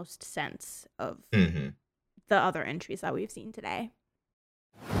makes the most sense of the other entries that we've seen today.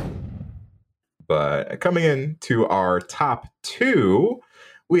 But coming into our top 2,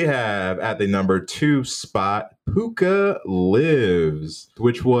 we have at the number 2 spot Puka Lives,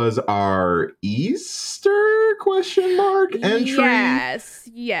 which was our Easter question mark entry.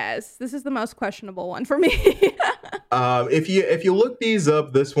 Yes. This is the most questionable one for me. If you look these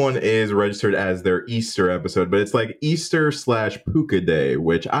up, this one is registered as their Easter episode, but it's like Easter/Puka Day,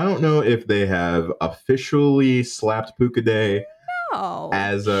 which I don't know if they have officially slapped Puka Day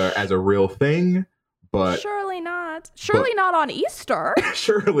as a real thing, but surely not on Easter.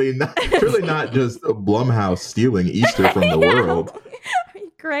 surely not just Blumhouse stealing Easter from the world. Are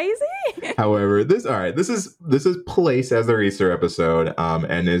you crazy? However, this is placed as their Easter episode,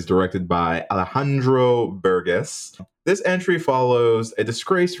 and is directed by Alejandro Burgess. This entry follows a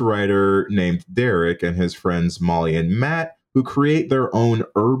disgraced writer named Derek and his friends Molly and Matt, who create their own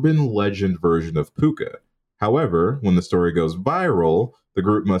urban legend version of Puka. However, when the story goes viral, the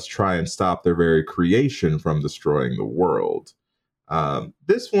group must try and stop their very creation from destroying the world.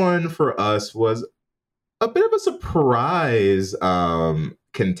 This one for us was a bit of a surprise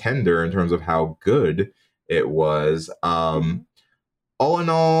contender in terms of how good it was. All in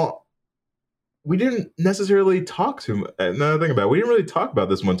all, we didn't necessarily talk too much. Another thing about it, we didn't really talk about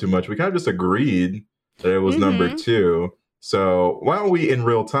this one too much. We kind of just agreed that it was number 2. So why don't we, in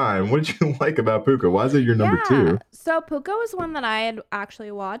real time, what did you like about Puka? Why is it your number 2? So Puka was one that I had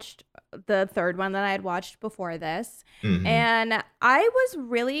actually watched, the third one that I had watched before this. And I was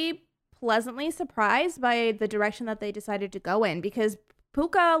really pleasantly surprised by the direction that they decided to go in, because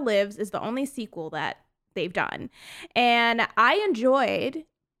Puka Lives is the only sequel that they've done. And I enjoyed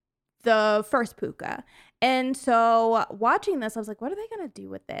the first Puka. And so watching this, I was like, what are they going to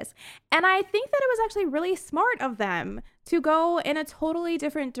do with this? And I think that it was actually really smart of them to go in a totally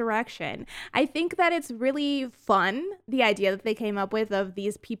different direction. I think that it's really fun, the idea that they came up with of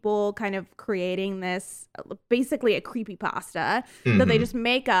these people kind of creating this, basically a creepypasta that they just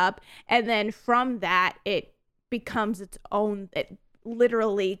make up. And then from that, it becomes its own, it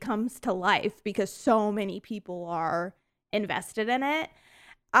literally comes to life because so many people are invested in it.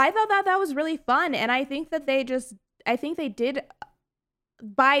 I thought that was really fun. And I think that they did,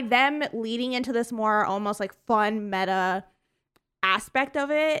 by them leading into this more almost like fun meta aspect of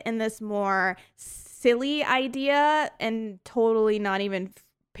it and this more silly idea and totally not even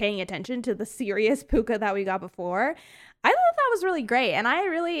paying attention to the serious Puka that we got before. I thought that was really great. And I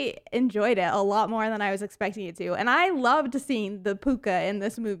really enjoyed it a lot more than I was expecting it to. And I loved seeing the Puka in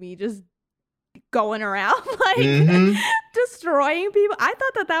this movie just going around like destroying people. I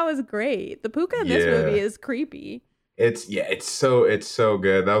thought that was great. The Puka in this movie is creepy. It's so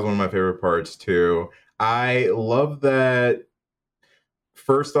good. That was one of my favorite parts too. I love that.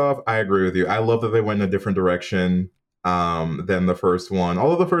 First off, I agree with you. I love that they went in a different direction than the first one.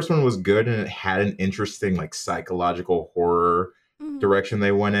 Although the first one was good and it had an interesting like psychological horror direction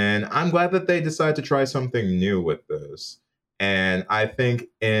they went in. I'm glad that they decided to try something new with this. And I think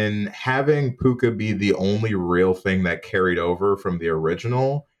in having Puka be the only real thing that carried over from the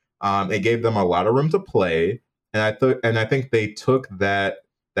original, it gave them a lot of room to play. And I think they took that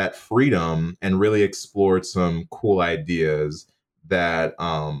freedom and really explored some cool ideas that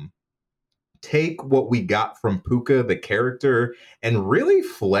take what we got from Puka, the character, and really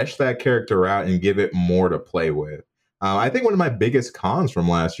flesh that character out and give it more to play with. I think one of my biggest cons from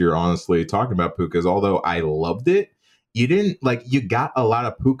last year, honestly, talking about Puka, is although I loved it, you got a lot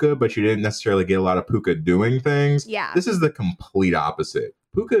of Puka, but you didn't necessarily get a lot of Puka doing things. Yeah. This is the complete opposite.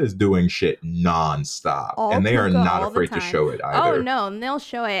 Puka is doing shit nonstop, and they are not afraid to show it either. Oh no, and they'll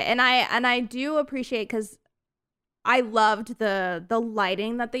show it, and I do appreciate, because I loved the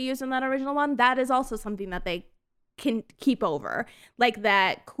lighting that they used in that original one. That is also something that they can keep over, like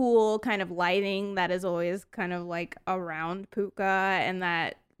that cool kind of lighting that is always kind of like around Puka, and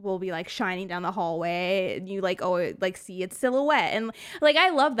that will be like shining down the hallway and you like like see its silhouette, and like I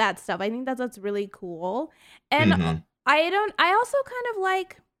love that stuff. I think that's really cool. And I also kind of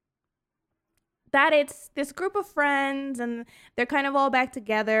like that it's this group of friends and they're kind of all back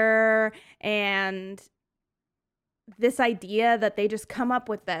together, and this idea that they just come up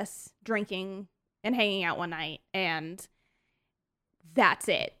with this drinking and hanging out one night and that's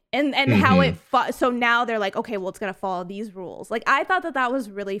it. And how it so now they're like, okay, well, it's gonna follow these rules. Like I thought that was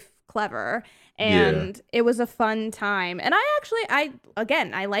really clever, and it was a fun time. And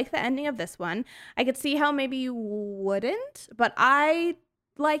I like the ending of this one. I could see how maybe you wouldn't, but I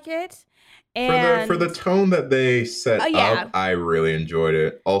like it. And for the tone that they set up, I really enjoyed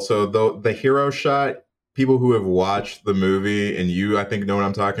it. Also, the hero shot. People who have watched the movie, and you, I think, know what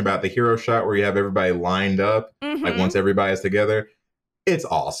I'm talking about. The hero shot where you have everybody lined up, like once everybody's together. It's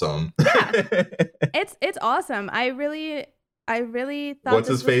awesome. Yeah. It's awesome. I really thought What's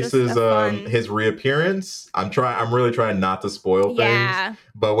this his was just face's a fun. his reappearance? I'm really trying not to spoil Yeah. things.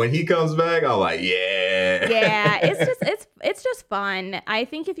 But when he comes back, I'm like, yeah. Yeah, it's just fun. I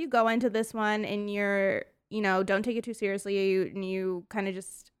think if you go into this one and you're, don't take it too seriously and you kind of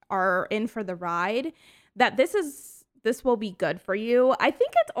just are in for the ride, that this will be good for you. I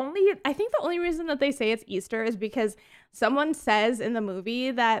think the only reason that they say it's Easter is because someone says in the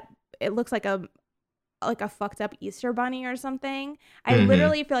movie that it looks like a fucked up Easter bunny or something. I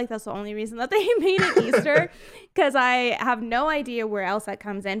literally feel like that's the only reason that they made it Easter, because I have no idea where else that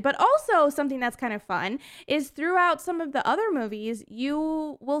comes in. But also something that's kind of fun is throughout some of the other movies,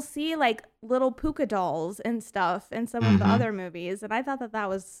 you will see like little Puka dolls and stuff in some of the other movies. And I thought that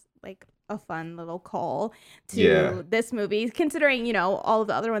was like a fun little call to this movie, considering, all of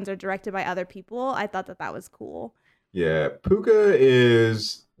the other ones are directed by other people. I thought that was cool. Yeah, Puka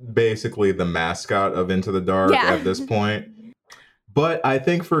is basically the mascot of Into the Dark at this point. But I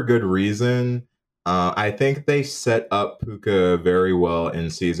think for good reason. I think they set up Puka very well in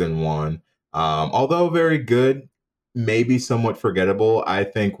season 1. Although very good, maybe somewhat forgettable. I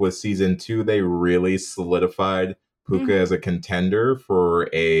think with season 2, they really solidified Puka as a contender for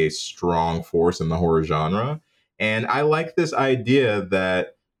a strong force in the horror genre. And I like this idea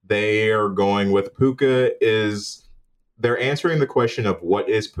that they are going with they're answering the question of what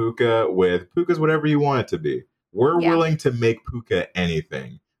is Puka with Puka's whatever you want it to be. We're willing to make Puka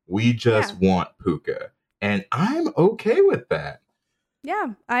anything. We just want Puka. And I'm okay with that.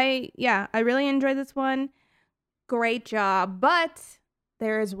 Yeah, I really enjoyed this one. Great job. But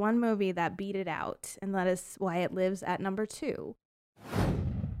there is one movie that beat it out, and that is why it lives at number 2.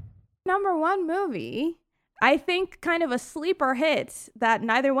 Number 1 movie, I think kind of a sleeper hit that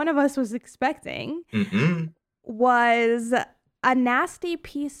neither one of us was expecting, was A Nasty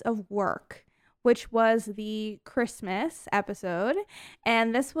Piece of Work, which was the Christmas episode.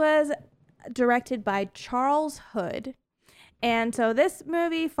 And this was directed by Charles Hood. And so this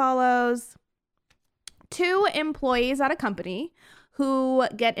movie follows 2 employees at a company who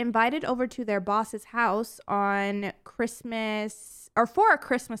get invited over to their boss's house on Christmas, or for a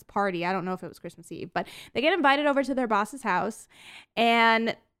Christmas party. I don't know if it was Christmas Eve, but they get invited over to their boss's house,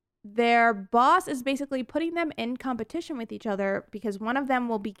 and their boss is basically putting them in competition with each other because one of them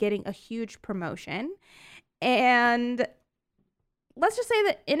will be getting a huge promotion. And let's just say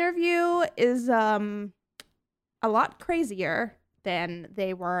the interview is a lot crazier than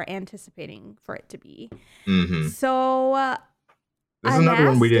they were anticipating for it to be. So this is another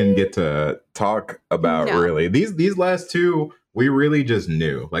one we didn't get to talk about, really. These last 2, we really just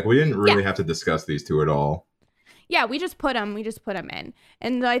knew. Like, we didn't really have to discuss these 2 at all. Yeah, we just put them in.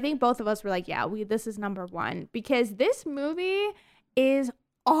 And I think both of us were like, this is number 1, because this movie is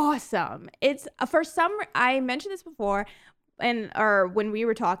awesome. It's I mentioned this before or when we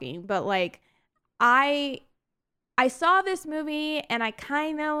were talking, but like I saw this movie and I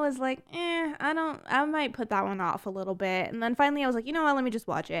kind of was like, I might put that one off a little bit. And then finally I was like, you know what, let me just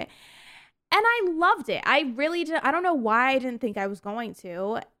watch it. And I loved it. I really did. I don't know why I didn't think I was going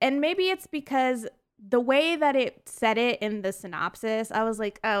to. And maybe it's because the way that it said it in the synopsis, I was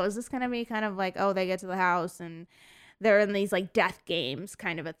like, oh, is this going to be kind of like, oh, they get to the house and they're in these like death games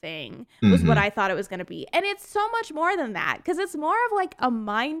kind of a thing, was what I thought it was going to be. And it's so much more than that, because it's more of like a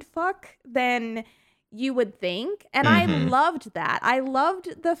mind fuck than you would think. And I loved that. I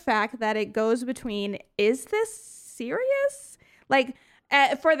loved the fact that it goes between, is this serious? Like,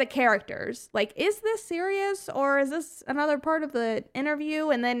 for the characters, like, is this serious or is this another part of the interview?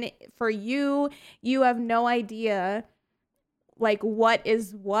 And then for you have no idea like what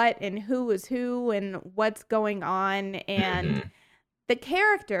is what and who is who and what's going on. And the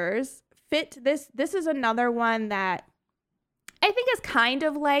characters fit this. This is another one that I think is kind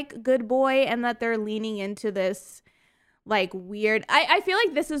of like Good Boy, and that they're leaning into this like weird. I feel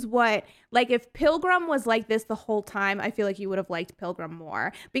like this is what, like, if Pilgrim was like this the whole time, I feel like you would have liked Pilgrim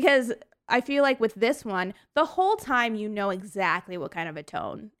more, because I feel like with this one, the whole time you know exactly what kind of a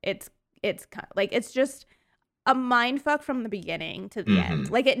tone it's like, it's just a mind fuck from the beginning to the end.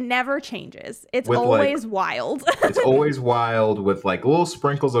 Like, it never changes. It's with always like, wild. It's always wild with like little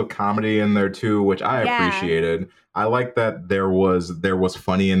sprinkles of comedy in there too, which I appreciated. I like that there was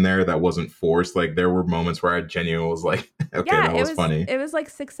funny in there that wasn't forced. Like, there were moments where I genuinely was like, okay, that was funny. It was like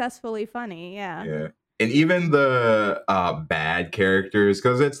successfully funny. Yeah. And even the bad characters,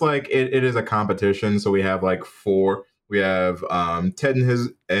 because it's like it is a competition. So we have like 4. We have Ted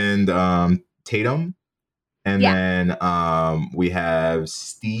and Tatum. And then we have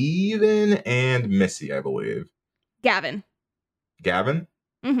Steven and Missy, I believe. Gavin. Gavin.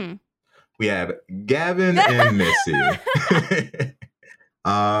 Mm-hmm. We have Gavin and Missy.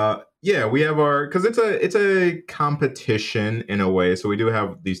 Yeah, we have our, because it's a competition in a way. So we do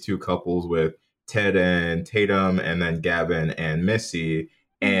have these two couples with Ted and Tatum, and then Gavin and Missy.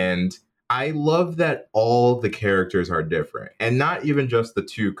 And I love that all the characters are different, and not even just the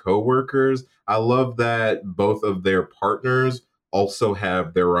two co-workers. I love that both of their partners also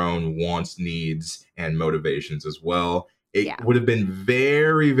have their own wants, needs, and motivations as well. It would have been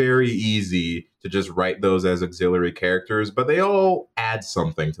very, very easy to just write those as auxiliary characters, but they all add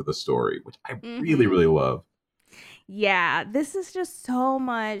something to the story, which I really, really love. Yeah, this is just so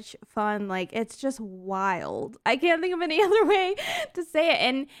much fun. Like, it's just wild. I can't think of any other way to say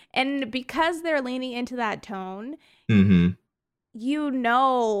it. And because they're leaning into that tone, you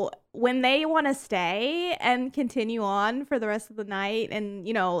know, when they want to stay and continue on for the rest of the night, and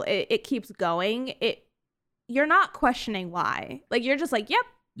you know, it keeps going, you're not questioning why. Like, you're just like, yep.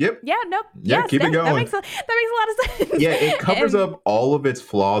 Yeah, nope. Yeah, yes, keep it going. That makes a lot of sense. Yeah, it covers up all of its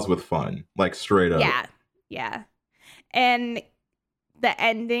flaws with fun, like straight up. Yeah. And the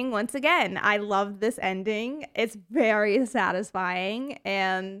ending, once again, I love this ending. It's very satisfying,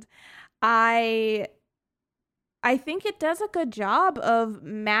 and I think it does a good job of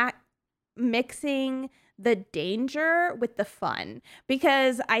mixing the danger with the fun,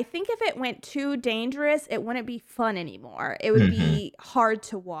 because I think if it went too dangerous, it wouldn't be fun anymore. It would be hard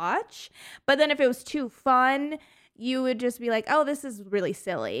to watch. But then if it was too fun, you would just be like, oh, this is really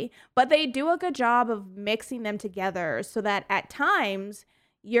silly. But they do a good job of mixing them together so that at times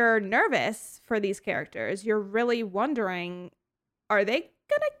you're nervous for these characters. You're really wondering, are they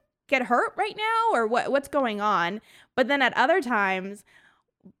gonna get hurt right now, or what's going on? But then at other times,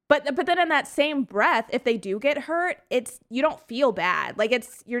 but then in that same breath, if they do get hurt, you don't feel bad. Like,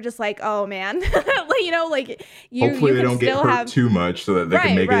 you're just like, oh man, like, you know, like hopefully they don't get hurt too much so that they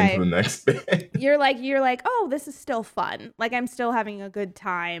can make it into the next bit. You're like, oh, this is still fun. Like, I'm still having a good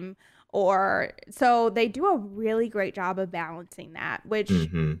time. Or so they do a really great job of balancing that, which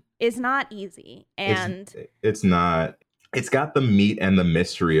is not easy. And it's not. It's got the meat and the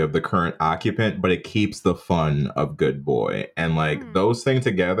mystery of the current occupant, but it keeps the fun of Good Boy. And like those things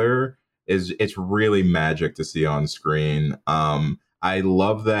together it's really magic to see on screen. I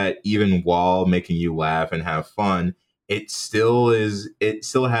love that even while making you laugh and have fun, it still has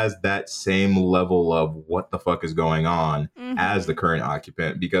that same level of what the fuck is going on as the current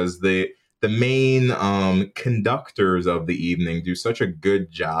occupant, because the main conductors of the evening do such a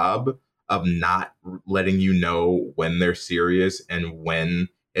good job of not letting you know when they're serious and when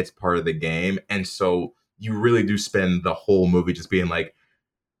it's part of the game. And so you really do spend the whole movie just being like,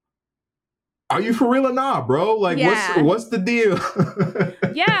 are you for real or not, bro? Like, what's the deal?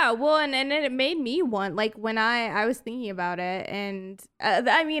 Yeah, well, and it made me want, like, when I was thinking about it, and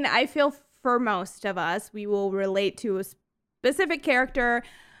I mean, I feel for most of us, we will relate to a specific character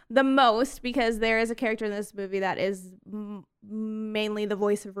the most, because there is a character in this movie that is mainly the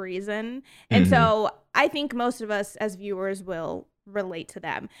voice of reason. And so I think most of us as viewers will relate to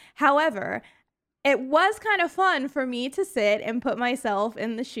them. However, it was kind of fun for me to sit and put myself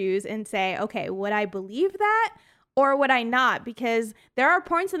in the shoes and say, okay, would I believe that or would I not? Because there are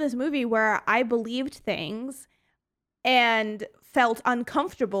points in this movie where I believed things and felt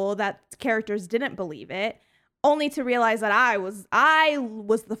uncomfortable that characters didn't believe it, only to realize that I was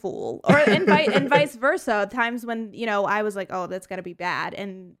the fool, or and vice versa. Times when, you know, I was like, oh, that's gotta be bad,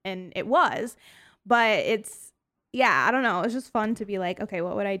 and it was. But I don't know. It's just fun to be like, okay,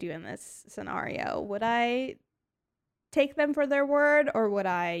 what would I do in this scenario? Would I take them for their word, or would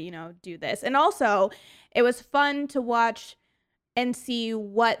I, you know, do this? And also, it was fun to watch and see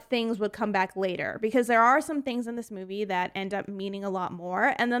what things would come back later, because there are some things in this movie that end up meaning a lot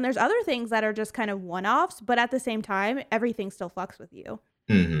more, and then there's other things that are just kind of one-offs, but at the same time, everything still fucks with you.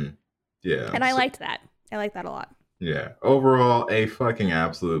 Yeah, and I liked that. I liked that a lot. Yeah, overall, a fucking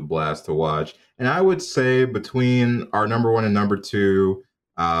absolute blast to watch. And I would say between our number one and number two,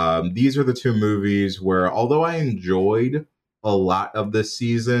 these are the two movies where, although I enjoyed a lot of this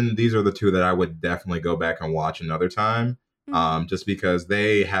season, these are the two that I would definitely go back and watch another time. Just because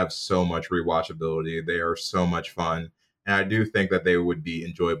they have so much rewatchability. They are so much fun. And I do think that they would be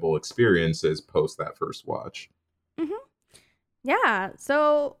enjoyable experiences post that first watch. Yeah,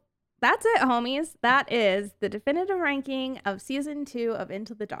 so that's it, homies. That is the definitive ranking of season 2 of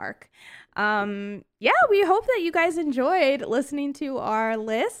Into the Dark. We hope that you guys enjoyed listening to our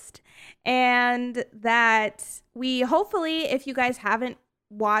list, and that we hopefully, if you guys haven't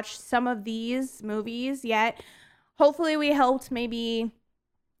watched some of these movies yet, hopefully we helped maybe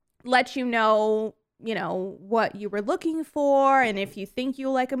let you know you know, what you were looking for, and if you think you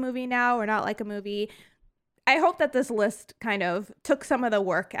like a movie now or not like a movie. I hope that this list kind of took some of the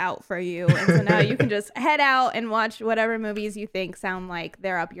work out for you. And so now you can just head out and watch whatever movies you think sound like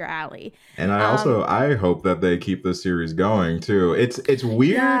they're up your alley. And I hope that they keep the series going too. It's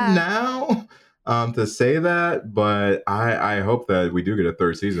weird now to say that, but I hope that we do get a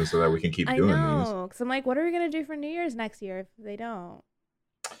third season so that we can keep doing these. I know, because I'm like, what are we going to do for New Year's next year if they don't?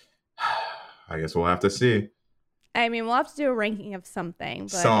 I guess we'll have to see. I mean, we'll have to do a ranking of something.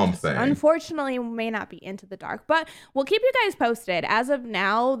 But something. Unfortunately, we may not be Into the Dark. But we'll keep you guys posted. As of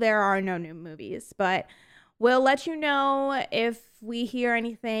now, there are no new movies. But we'll let you know if we hear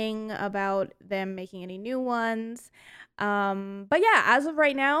anything about them making any new ones. But yeah, as of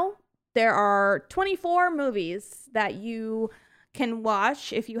right now, there are 24 movies that you can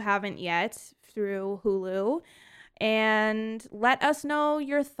watch if you haven't yet through Hulu. And let us know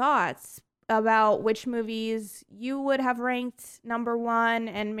your thoughts about which movies you would have ranked number one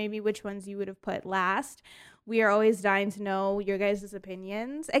and maybe which ones you would have put last. We are always dying to know your guys'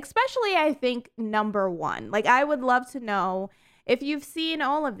 opinions, especially I think number one. Like, I would love to know if you've seen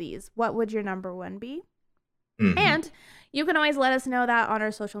all of these, what would your number one be? Mm-hmm. And you can always let us know that on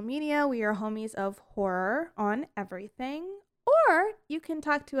our social media. We are Homies of Horror on everything. Or you can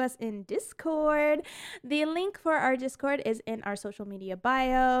talk to us in Discord. The link for our Discord is in our social media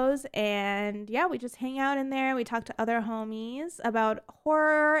bios. And yeah, we just hang out in there. We talk to other homies about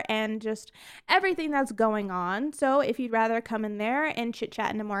horror and just everything that's going on. So if you'd rather come in there and chit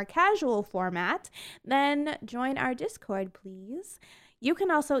chat in a more casual format, then join our Discord, please. You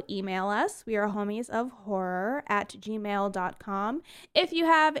can also email us. We are homiesofhorror@gmail.com. If you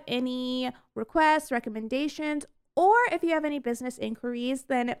have any requests, recommendations, or if you have any business inquiries,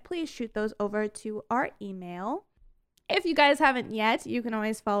 then please shoot those over to our email. If you guys haven't yet, you can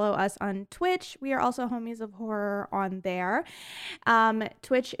always follow us on Twitch. We are also Homies of Horror on there.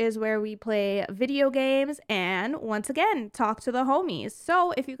 Twitch is where we play video games and, once again, talk to the homies.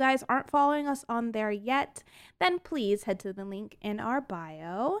 So if you guys aren't following us on there yet, then please head to the link in our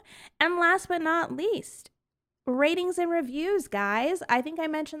bio. And last but not least, ratings and reviews, guys. I think I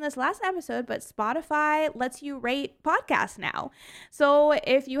mentioned this last episode, but Spotify lets you rate podcasts now. So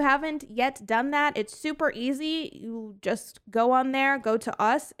if you haven't yet done that, it's super easy. You just go on there, go to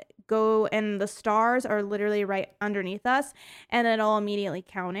us, go, and the stars are literally right underneath us, and it'll immediately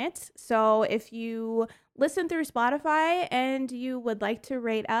count it. So if you listen through Spotify and you would like to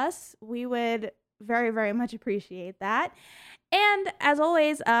rate us, we would very, very much appreciate that. And as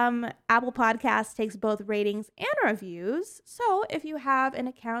always, Apple Podcasts takes both ratings and reviews. So if you have an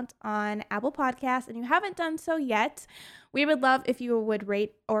account on Apple Podcasts and you haven't done so yet, we would love if you would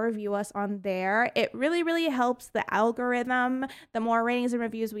rate or review us on there. It really, really helps the algorithm. The more ratings and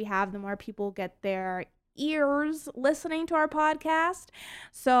reviews we have, the more people get their ears listening to our podcast.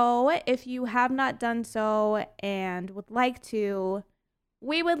 So if you have not done so and would like to,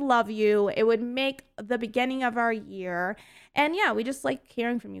 we would love you. It would make the beginning of our year. And yeah, we just like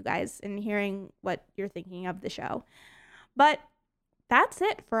hearing from you guys and hearing what you're thinking of the show. But that's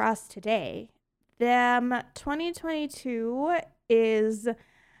it for us today. 2022 is,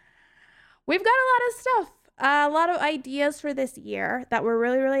 we've got a lot of stuff, a lot of ideas for this year that we're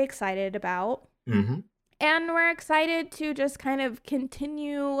really, really excited about. Mm-hmm. And we're excited to just kind of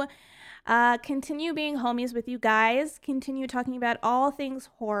continue being homies with you guys, continue talking about all things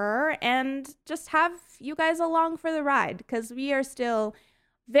horror, and just have you guys along for the ride, because we are still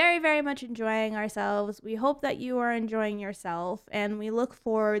very, very much enjoying ourselves. We hope that you are enjoying yourself, and we look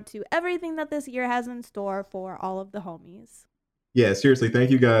forward to everything that this year has in store for all of the homies. Yeah, seriously,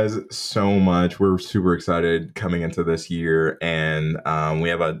 thank you guys so much. We're super excited coming into this year, and we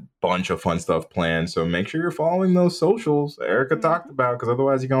have a bunch of fun stuff planned. So make sure you're following those socials Erica talked about, because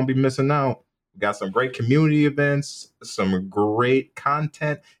otherwise you're going to be missing out. We got some great community events, some great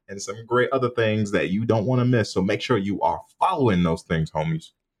content, and some great other things that you don't want to miss. So make sure you are following those things, homies.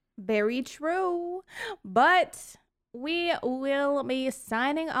 Very true. But we will be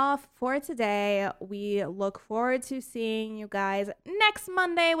signing off for today. We look forward to seeing you guys next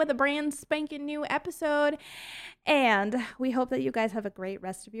Monday with a brand spanking new episode. And we hope that you guys have a great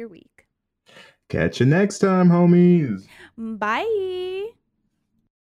rest of your week. Catch you next time, homies. Bye.